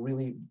a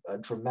really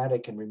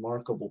dramatic and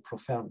remarkable,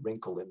 profound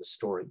wrinkle in the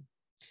story.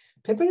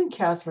 Pippin and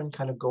Catherine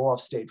kind of go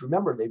off stage.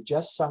 Remember, they've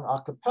just sung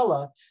a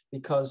cappella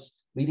because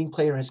leading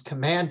player has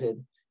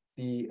commanded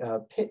the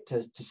pit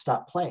to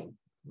stop playing.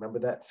 Remember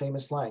that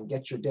famous line,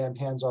 "Get your damn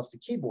hands off the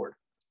keyboard."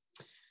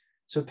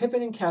 So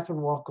Pippin and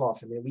Catherine walk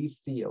off and they leave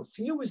Theo.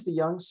 Theo is the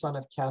young son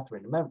of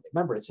Catherine.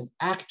 Remember, it's an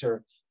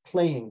actor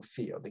playing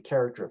Theo, the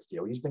character of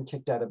Theo. He's been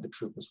kicked out of the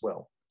troupe as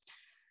well.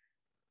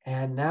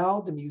 And now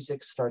the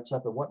music starts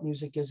up. And what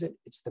music is it?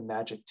 It's the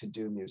magic to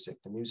do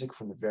music, the music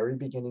from the very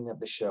beginning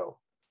of the show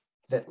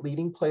that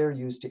leading player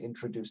used to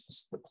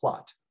introduce the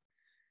plot.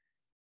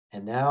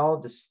 And now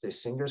the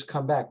singers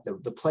come back,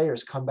 the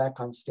players come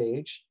back on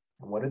stage.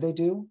 And what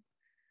do?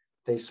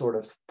 They sort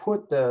of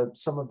put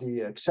some of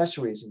the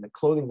accessories and the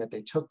clothing that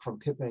they took from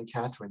Pippin and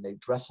Catherine. They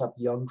dress up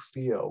young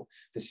Theo,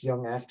 this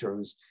young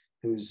actor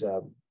who's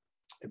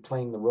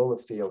playing the role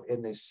of Theo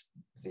in this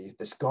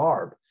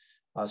garb,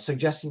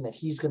 suggesting that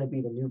he's going to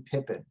be the new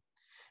Pippin.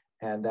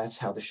 And that's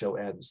how the show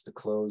ends. The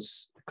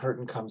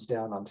curtain comes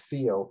down on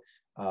Theo,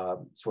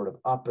 sort of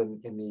up in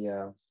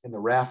the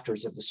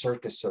rafters of the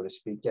circus, so to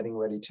speak, getting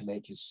ready to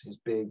make his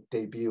big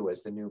debut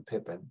as the new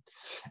Pippin.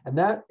 And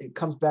it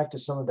comes back to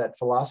some of that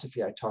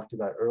philosophy I talked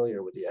about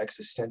earlier with the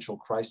existential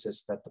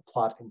crisis that the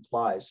plot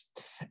implies.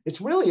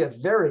 It's really a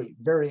very,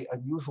 very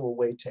unusual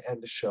way to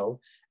end a show.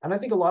 And I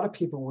think a lot of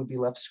people would be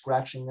left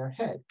scratching their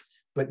head,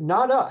 but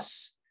not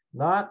us.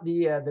 Not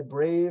the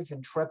brave,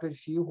 intrepid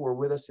few who are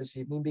with us this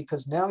evening,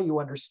 because now you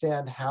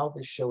understand how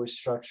this show is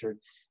structured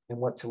and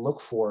what to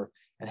look for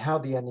and how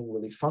the ending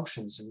really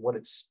functions and what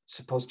it's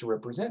supposed to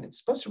represent. It's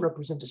supposed to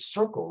represent a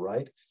circle,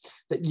 right?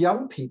 That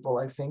young people,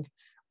 I think,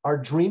 are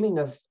dreaming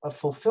of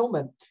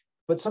fulfillment,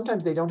 but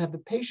sometimes they don't have the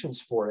patience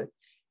for it.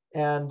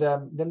 And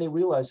then they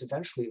realize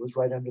eventually it was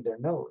right under their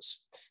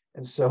nose.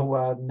 And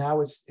so now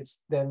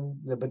it's then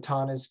the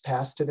baton is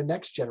passed to the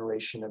next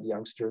generation of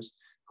youngsters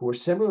who are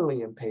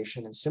similarly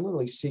impatient and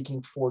similarly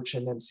seeking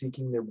fortune and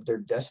seeking their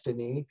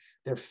destiny,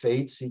 their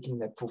fate, seeking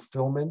that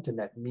fulfillment and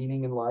that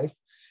meaning in life,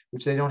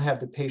 which they don't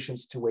have the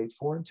patience to wait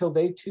for until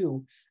they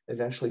too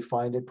eventually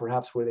find it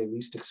perhaps where they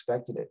least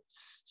expected it.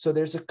 So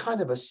there's a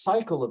kind of a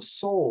cycle of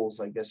souls,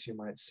 I guess you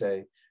might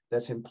say,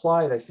 that's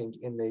implied, I think,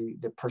 in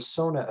the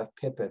persona of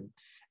Pippin.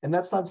 And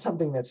that's not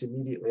something that's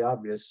immediately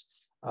obvious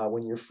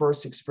when you're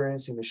first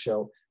experiencing the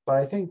show. But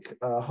I think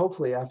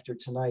hopefully after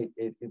tonight,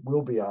 it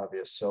will be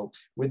obvious. So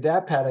with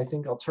that, Pat, I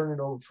think I'll turn it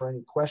over for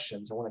any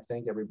questions. I want to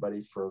thank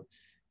everybody for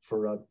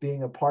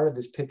being a part of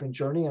this Pippin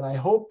journey. And I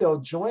hope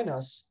they'll join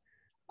us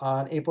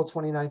on April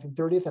 29th and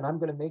 30th. And I'm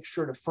going to make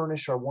sure to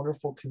furnish our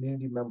wonderful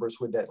community members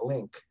with that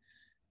link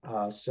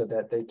so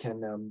that they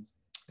can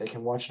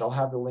watch it. I'll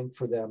have the link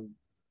for them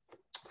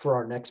for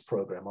our next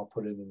program. I'll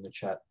put it in the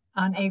chat.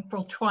 On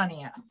April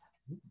 20th.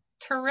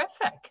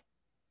 Terrific.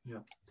 Yeah.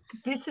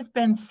 This has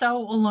been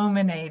so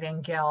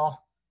illuminating, Gil.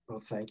 Well,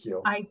 thank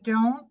you.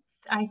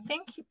 I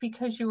think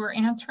because you were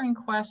answering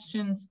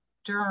questions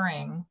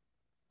during,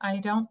 I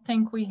don't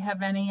think we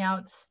have any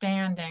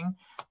outstanding,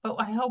 but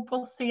I hope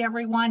we'll see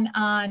everyone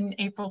on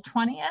April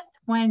 20th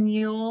when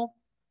you'll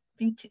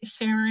be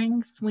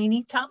sharing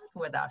Sweeney Todd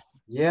with us.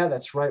 Yeah,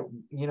 that's right.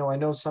 You know, I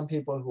know some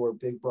people who are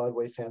big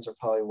Broadway fans are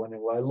probably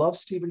wondering, well, I love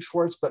Stephen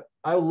Schwartz, but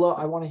I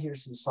want to hear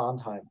some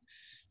Sondheim.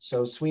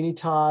 So Sweeney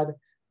Todd,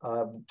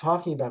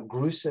 talking about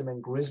gruesome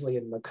and grisly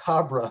and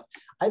macabre.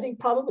 I think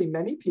probably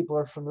many people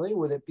are familiar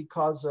with it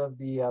because of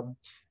the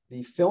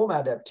film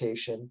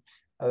adaptation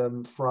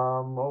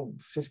from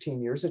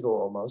 15 years ago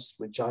almost,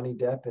 with Johnny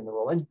Depp in the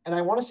role. And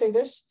I want to say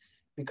this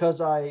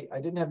because I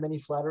didn't have many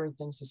flattering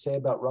things to say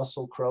about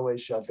Russell Crowe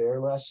as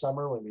Javert last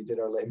summer when we did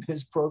our Les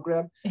Mis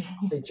program.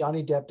 I'll say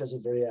Johnny Depp does a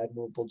very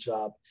admirable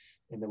job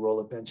in the role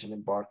of Benjamin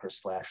Barker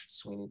 /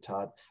 Sweeney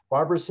Todd.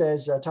 Barbara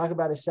says, talk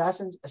about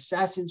Assassins.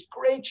 Assassins,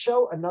 great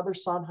show, another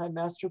Sondheim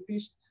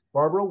masterpiece.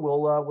 Barbara,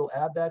 we'll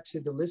add that to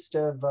the list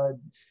of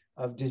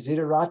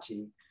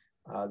desiderati.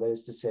 That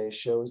is to say,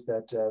 shows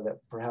that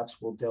perhaps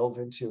we'll delve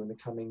into in the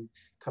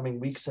coming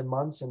weeks and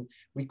months. And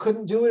we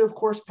couldn't do it, of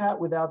course, Pat,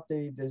 without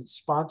the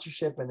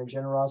sponsorship and the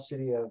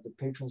generosity of the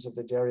patrons of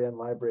the Darien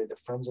Library, the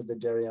Friends of the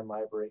Darien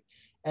Library.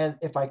 And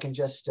if I can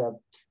just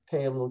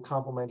pay a little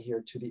compliment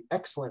here to the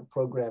excellent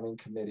programming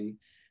committee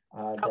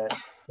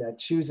that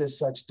chooses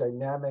such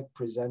dynamic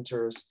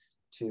presenters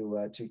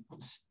to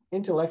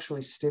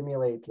intellectually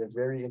stimulate the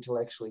very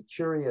intellectually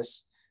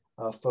curious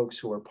folks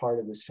who are part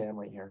of this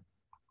family here.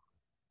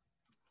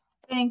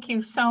 Thank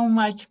you so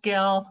much,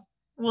 Gil.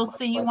 We'll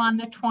see you on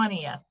the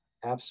 20th.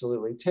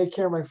 Absolutely. Take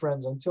care, my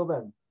friends. Until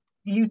then.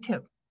 You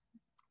too.